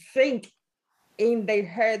will think in their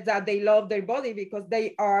head that they love their body because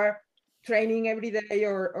they are training every day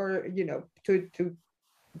or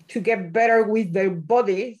to get better with their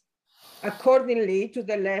bodies accordingly to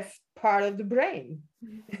the left part of the brain.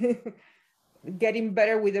 Getting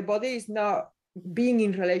better with the body is not being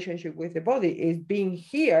in relationship with the body, is being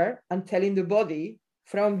here and telling the body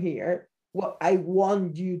from here what I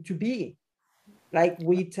want you to be. Like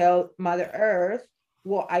we tell Mother Earth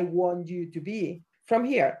what I want you to be from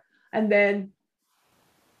here. And then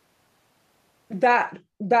that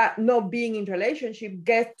not being in relationship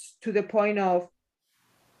gets to the point of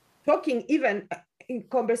talking, even in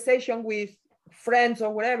conversation with friends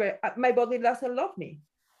or whatever, my body doesn't love me.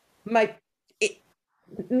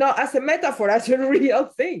 Not as a metaphor, as a real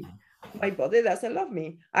thing. My body doesn't love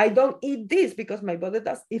me. I don't eat this because my body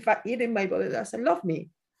does. If I eat it, my body doesn't love me.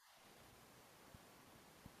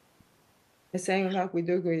 The same like we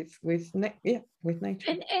do with nature.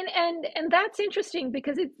 And that's interesting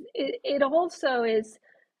because it also is.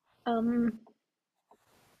 I've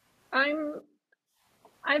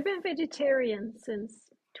been vegetarian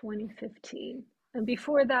since 2015, and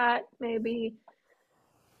before that, maybe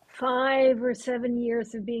 5 or 7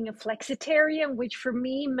 years of being a flexitarian, which for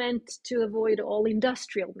me meant to avoid all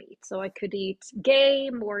industrial meat. So I could eat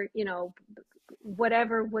game or,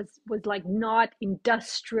 whatever was like not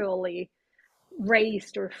industrially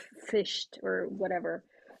raised or fished or whatever.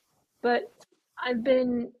 But I've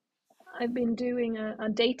been I've been doing a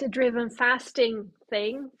data-driven fasting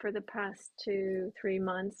thing for the past 2-3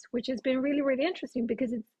 months, which has been really, really interesting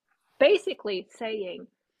because it's basically saying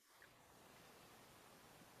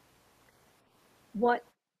what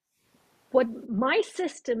my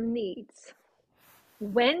system needs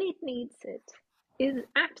when it needs it is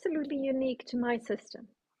absolutely unique to my system.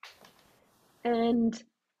 And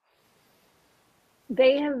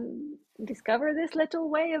they have discovered this little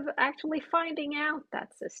way of actually finding out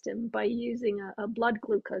that system by using a blood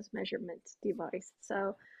glucose measurement device.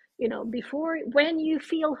 So, when you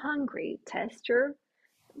feel hungry, test your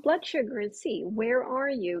blood sugar and see where are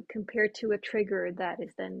you compared to a trigger that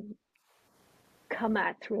is then come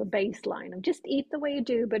at through a baseline of just eat the way you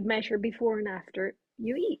do, but measure before and after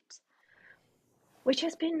you eat, which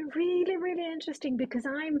has been really, really interesting because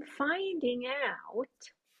I'm finding out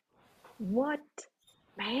what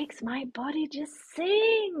makes my body just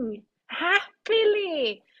sing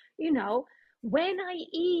happily, when I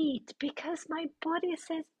eat, because my body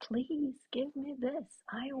says, please give me this.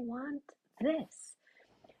 I want this.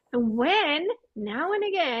 And when now and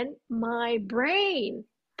again my brain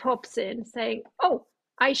pops in saying, oh,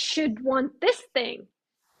 I should want this thing.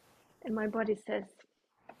 And my body says,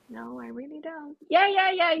 no, I really don't.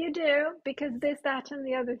 Yeah, you do, because this, that, and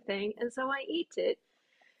the other thing. And so I eat it.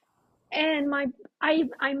 And I'm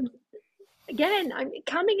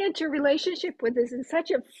coming into a relationship with this in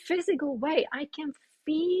such a physical way. I can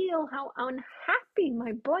feel how unhappy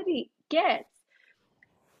my body gets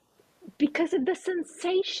because of the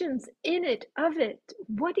sensations in it, of it,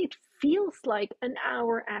 what it feels like an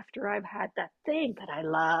hour after I've had that thing that I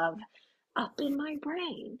love up in my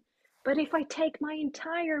brain. But if I take my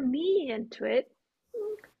entire me into it,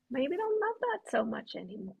 maybe I don't love that so much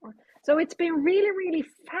anymore. So it's been really, really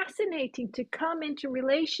fascinating to come into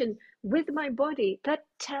relation with my body that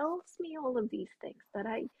tells me all of these things that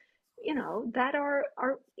that are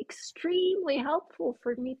extremely helpful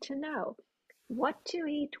for me to know what to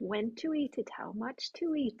eat, when to eat it, how much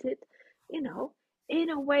to eat it, in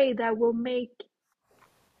a way that will make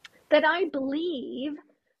that I believe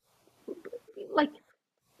like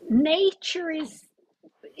nature is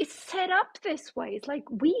set up this way. It's like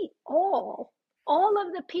we all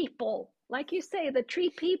of the people, like you say, the tree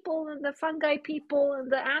people and the fungi people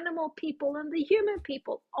and the animal people and the human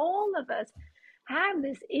people, all of us have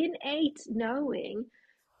this innate knowing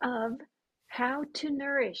of how to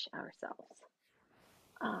nourish ourselves.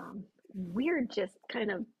 We're just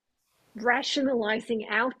kind of rationalizing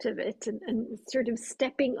out of it and sort of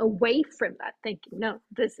stepping away from that, thinking, no,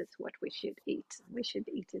 this is what we should eat. We should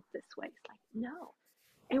eat it this way. It's like, no.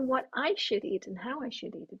 And what I should eat and how I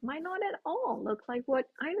should eat it might not at all look like what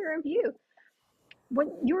either of you, what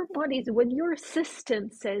your system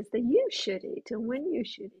says that you should eat and when you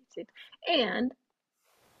should eat it. And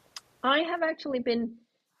I have actually been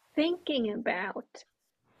thinking about,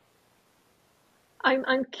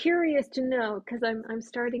 I'm curious to know, because I'm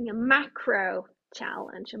starting a macro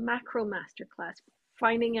challenge, a macro masterclass,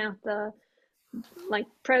 finding out the like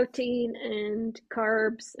protein and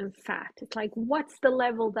carbs and fat. It's like, what's the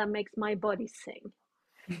level that makes my body sing?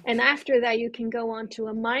 And after that, you can go on to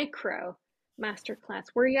a micro masterclass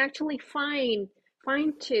where you actually fine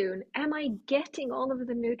tune. Am I getting all of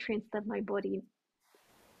the nutrients that my body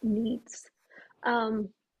needs?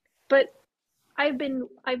 But I've been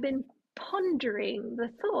pondering the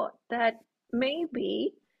thought that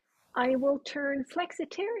maybe I will turn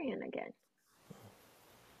flexitarian again.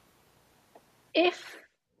 If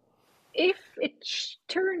it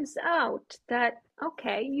turns out that,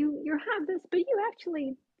 okay, you have this, but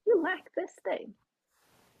you lack this thing.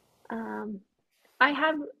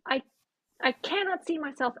 I cannot see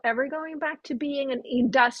myself ever going back to being an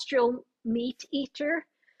industrial meat eater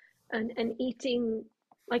and eating,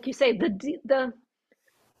 like you say,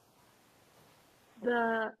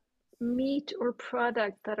 the meat or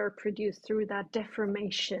product that are produced through that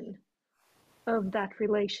deformation of that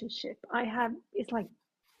relationship. It's like,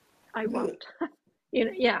 I won't.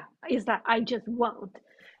 Is that I just won't.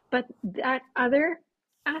 But that other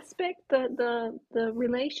aspect, the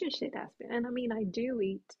relationship aspect, and I mean, I do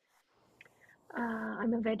eat.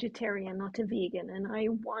 I'm a vegetarian, not a vegan, and I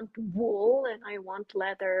want wool and I want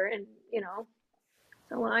leather, and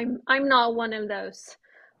so I'm not one of those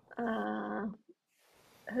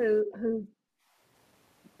who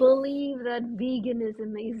believe that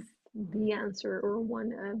veganism is the answer or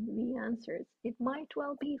one of the answers. It might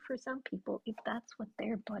well be for some people if that's what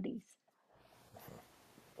their bodies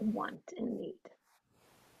want and need.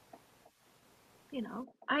 You know,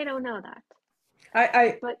 I don't know that.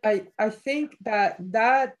 But I think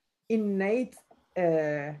that innate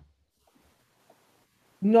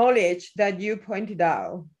knowledge that you pointed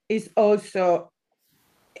out is also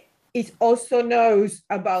knows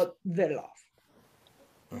about the love.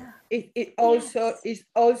 yeah, It also Yes. is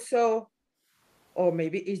also, or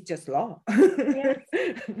maybe it's just love. Yes.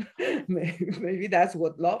 Maybe that's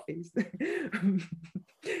what love is.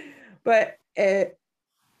 But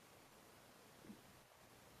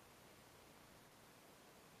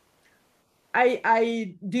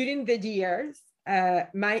I during the years,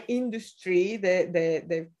 my industry,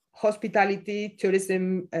 the hospitality,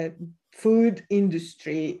 tourism, food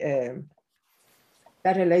industry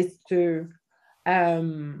that relates to,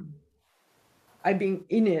 I've been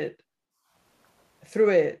in it, through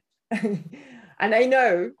it, and I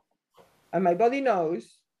know, and my body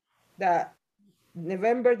knows that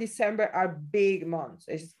November, December are big months.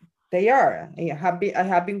 They are. I have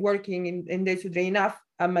been working in Day to Day enough,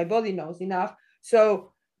 and my body knows enough.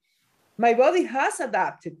 So my body has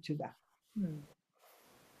adapted to that.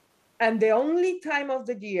 And the only time of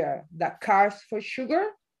the year that calls for sugar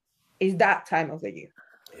is that time of the year.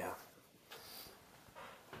 Yeah.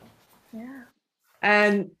 Yeah.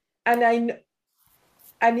 And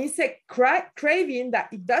it's a craving that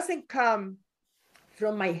it doesn't come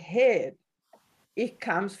from my head. It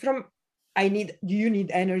comes from, you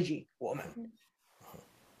need energy, woman.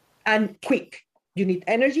 And quick. You need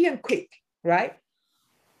energy and quick, right?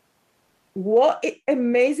 What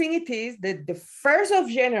amazing it is that the 1st of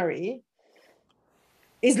January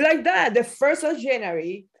is like that. The 1st of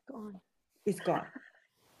January Gone. is gone.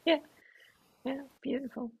 Yeah. Yeah.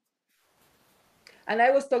 Beautiful. And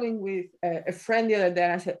I was talking with a friend the other day,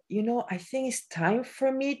 and I said, I think it's time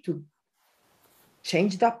for me to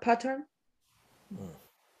change that pattern.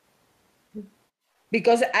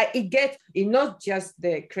 Because it's not just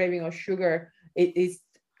the craving of sugar, it's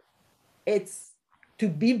to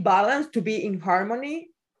be balanced, to be in harmony.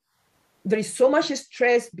 There is so much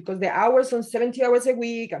stress because the hours on 70 hours a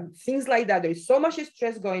week and things like that. There is so much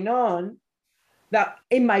stress going on that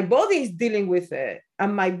in my body is dealing with it.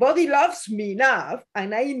 And my body loves me enough.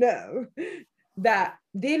 And I know that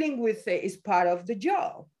dealing with it is part of the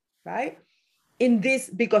job, right? In this,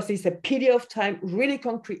 because it's a period of time really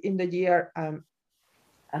concrete in the year, and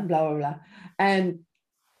blah, blah, blah. And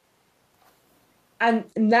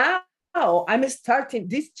now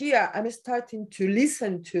this year, I'm starting to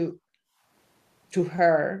listen to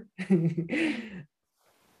her.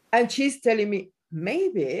 And she's telling me,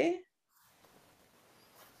 maybe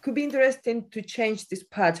could be interesting to change this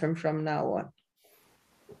pattern from now on.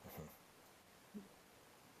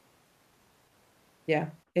 Yeah,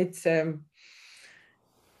 it's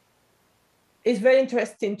very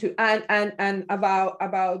interesting to and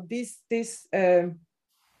about this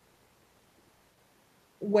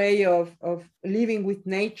way of living with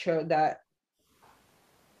nature, that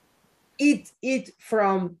it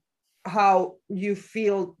from how you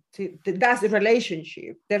feel. That's the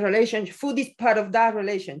relationship. Food is part of that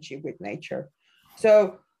relationship with nature.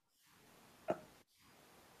 So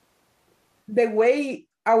the way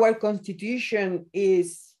our constitution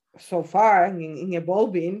is so far in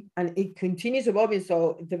evolving, and it continues evolving.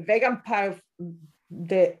 So the vegan part of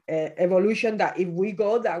the evolution, that if we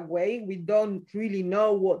go that way, we don't really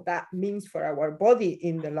know what that means for our body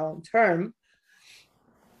in the long term.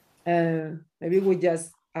 Maybe we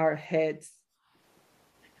just our heads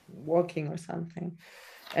working or something.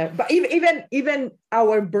 But even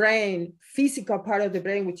our brain, physical part of the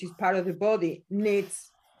brain, which is part of the body,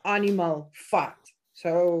 needs animal fat.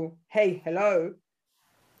 So hey, hello.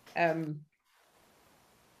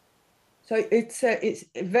 So it's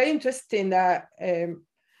very interesting that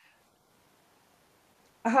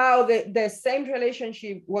how the same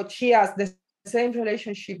relationship, what she has, the same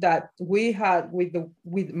relationship that we had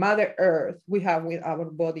with Mother Earth, we have with our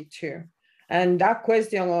body too. And that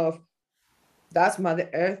question of, does Mother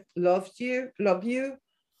Earth love you,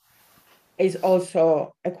 is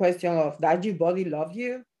also a question of, does your body love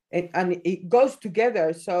you? And it goes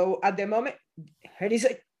together. So at the moment,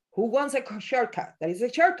 who wants a shortcut? That is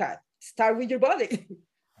a shortcut. Start with your body.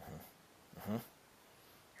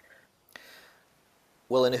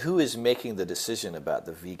 Well, and who is making the decision about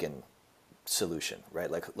the vegan solution,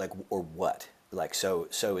 right? Like, or what? Like, so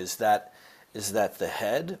is that the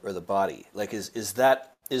head or the body? Like, is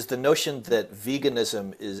the notion that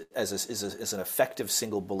veganism is an effective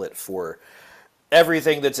single bullet for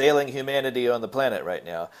everything that's ailing humanity on the planet right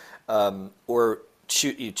now, or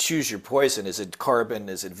you choose your poison. Is it carbon?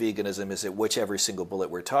 Is it veganism? Is it whichever single bullet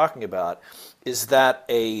we're talking about? Is that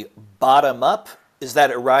a bottom up? Is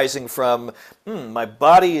that arising from my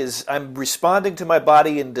body is, I'm responding to my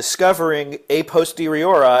body and discovering a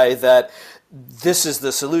posteriori that this is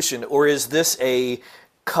the solution? Or is this a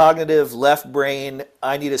cognitive left brain,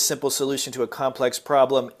 I need a simple solution to a complex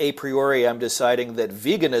problem, a priori I'm deciding that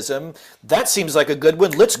veganism, that seems like a good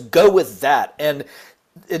one, let's go with that. And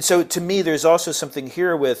so to me there's also something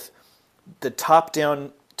here with the top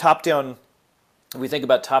down we think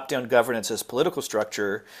about top-down governance as political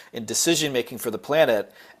structure and decision making for the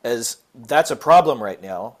planet as that's a problem right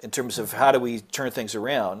now in terms of how do we turn things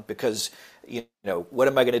around, because what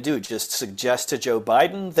am I going to do, just suggest to Joe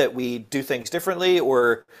Biden that we do things differently,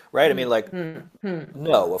 or right, I mean, like,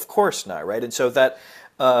 no, of course not, right? And so that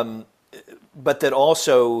but that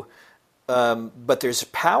also but there's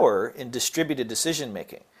power in distributed decision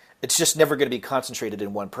making. It's just never going to be concentrated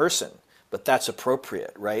in one person. But that's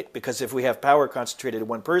appropriate, right? Because if we have power concentrated in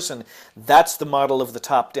one person, that's the model of the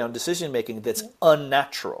top-down decision-making that's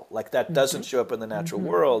unnatural. Like that doesn't show up in the natural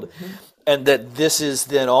world. And that this is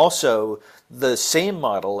then also the same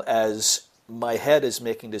model as my head is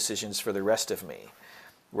making decisions for the rest of me,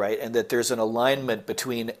 right? And that there's an alignment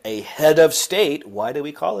between a head of state, why do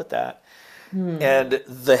we call it that? And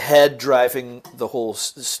the head driving the whole,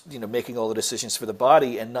 making all the decisions for the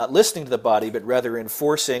body and not listening to the body, but rather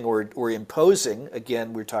enforcing or imposing.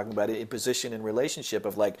 Again, we're talking about imposition in relationship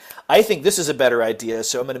of like, I think this is a better idea,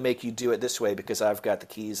 so I'm going to make you do it this way because I've got the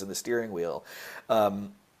keys and the steering wheel.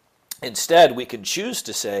 Instead, we can choose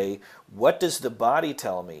to say, what does the body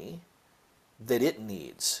tell me that it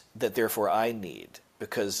needs, that therefore I need?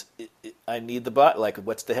 Because I need the body. Like,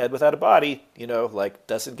 what's the head without a body? Like,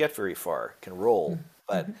 doesn't get very far. Can roll,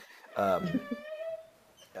 but yeah.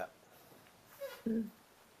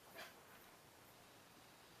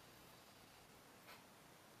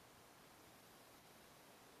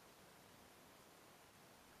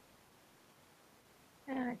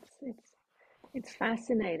 Yeah, it's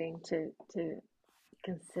fascinating to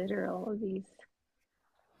consider all of these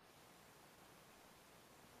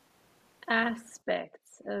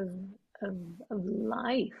aspects of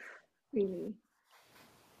life, really,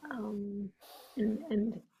 and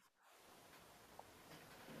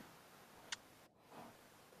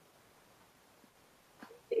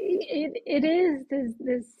it is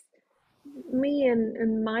this me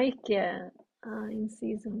and Micah in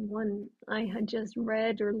season one. I had just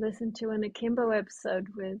read or listened to an Akimbo episode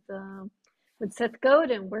with Seth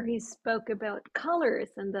Godin where he spoke about colors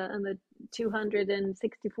and the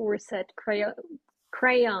 264 set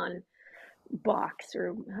crayon box,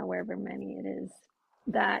 or however many it is,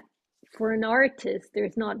 that for an artist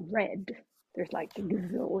there's not red, there's like a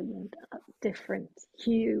gazillion different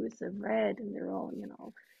hues of red, and they're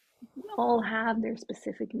all have their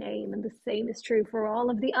specific name, and the same is true for all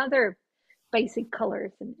of the other basic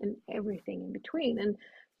colors and everything in between. And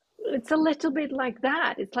it's a little bit like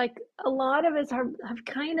that. It's like a lot of us have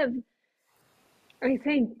kind of, I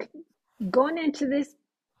think, gone into this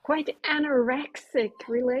quite anorexic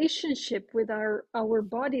relationship with our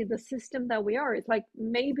body, the system that we are. It's like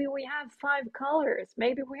maybe we have 5 colors,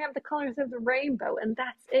 maybe we have the colors of the rainbow, and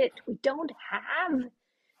that's it. We don't have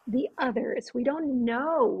the others. We don't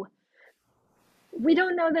know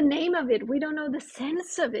the name of it. We don't know the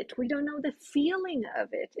sense of it. We don't know the feeling of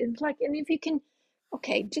it. It's like, and if you can,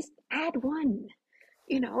 okay, just add one,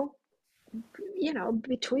 you know,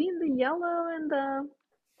 between the yellow and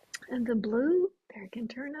the blue, there can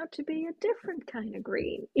turn out to be a different kind of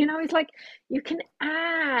green. It's like you can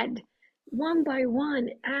add one by one,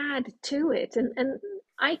 add to it. And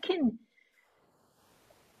I can,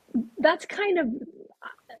 that's kind of,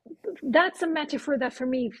 that's a metaphor that for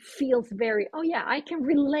me feels very, oh yeah, I can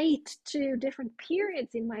relate to different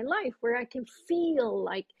periods in my life where I can feel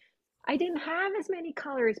like I didn't have as many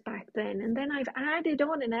colors back then, and then I've added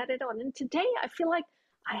on and added on, and today I feel like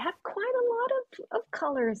I have quite a lot of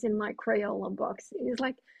colors in my Crayola box. It's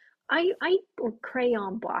like I or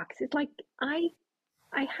crayon box. It's like I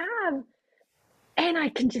have, and I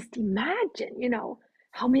can just imagine,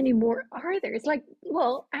 how many more are there? It's like,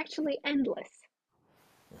 well, actually endless.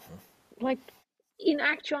 Like in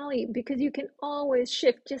actuality, because you can always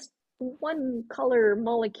shift just one color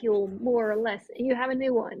molecule more or less, and you have a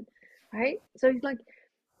new one, right? So it's like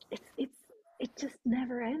it just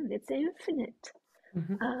never ends. It's infinite. It's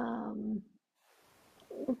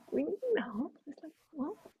like,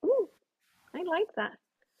 well, ooh, I like that.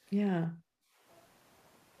 Yeah.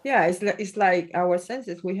 Yeah, it's like our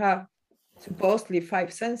senses. We have supposedly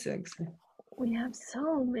 5 senses. we have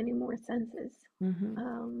so many more senses.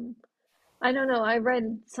 Mm-hmm. I don't know. I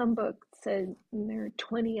read some book said there are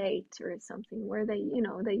 28 or something where they,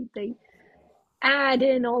 they add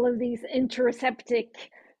in all of these interoceptic,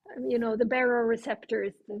 the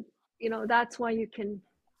baroreceptors. That's why you can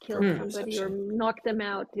kill somebody or Proprioception. knock them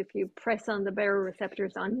out if you press on the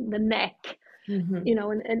baroreceptors on the neck, Mm-hmm.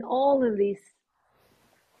 and all of these.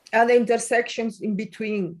 And the intersections in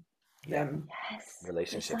between Yeah. them. Yes,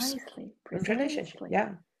 Relationships. Relationship,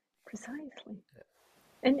 yeah. precisely.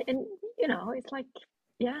 And it's like,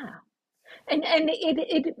 yeah. And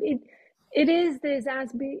it is this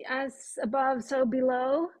as above, so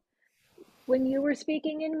below. When you were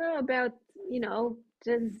speaking, Inma, about,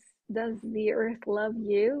 does the earth love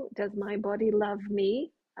you? Does my body love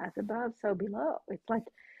me? As above, so below. It's like,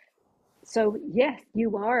 so yes,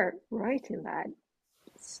 you are right in that.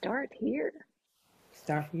 Start here.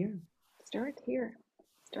 Start here. Start here.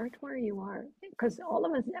 Start where you are. Because all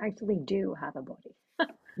of us actually do have a body.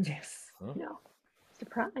 Yes.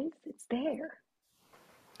 Surprise, it's there.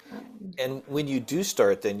 And when you do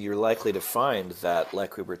start, then you're likely to find that,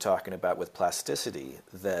 like we were talking about with plasticity,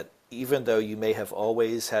 that even though you may have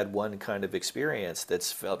always had one kind of experience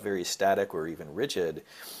that's felt very static or even rigid,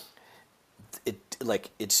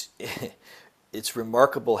 it's it's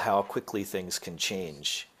remarkable how quickly things can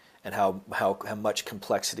change and how much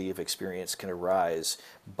complexity of experience can arise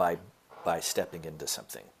by stepping into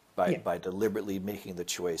something, Yeah. by deliberately making the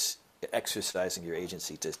choice, exercising your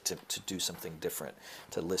agency to do something different,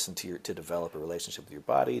 to listen to develop a relationship with your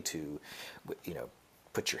body, to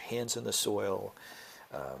put your hands in the soil.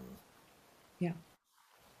 Yeah.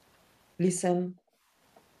 Listen.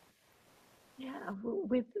 Yeah,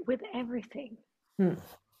 with everything. Hmm.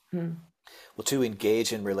 Hmm. Well, to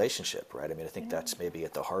engage in relationship, right? I mean, I think Yeah, that's maybe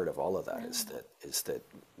at the heart of all of that. yeah. Is that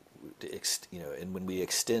and when we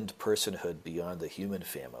extend personhood beyond the human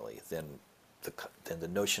family, then the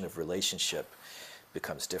notion of relationship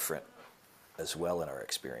becomes different as well in our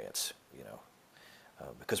experience.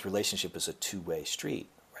 Because relationship is a two-way street,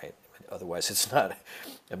 right? I mean, otherwise, it's not.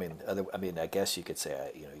 I guess you could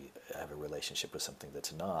say you have a relationship with something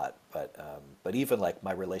that's not. But even like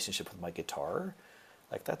my relationship with my guitar,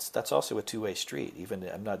 like that's also a two-way street. Even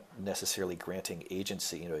I'm not necessarily granting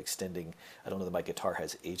agency, extending. I don't know that my guitar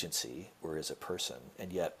has agency or is a person,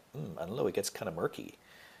 and yet I don't know. It gets kind of murky.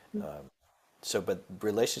 But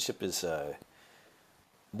relationship is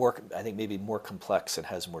more. I think maybe more complex and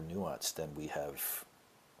has more nuance than we have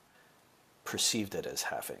perceived it as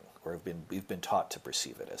having, or we've been taught to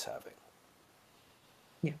perceive it as having.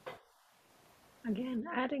 Yeah. Again,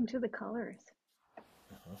 adding to the colors.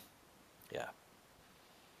 Yeah.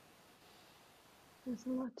 There's a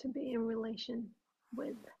lot to be in relation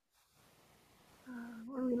with,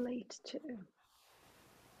 or relate to.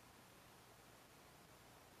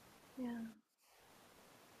 Yeah.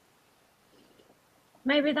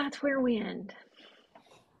 Maybe that's where we end.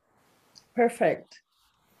 Perfect.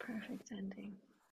 Perfect ending.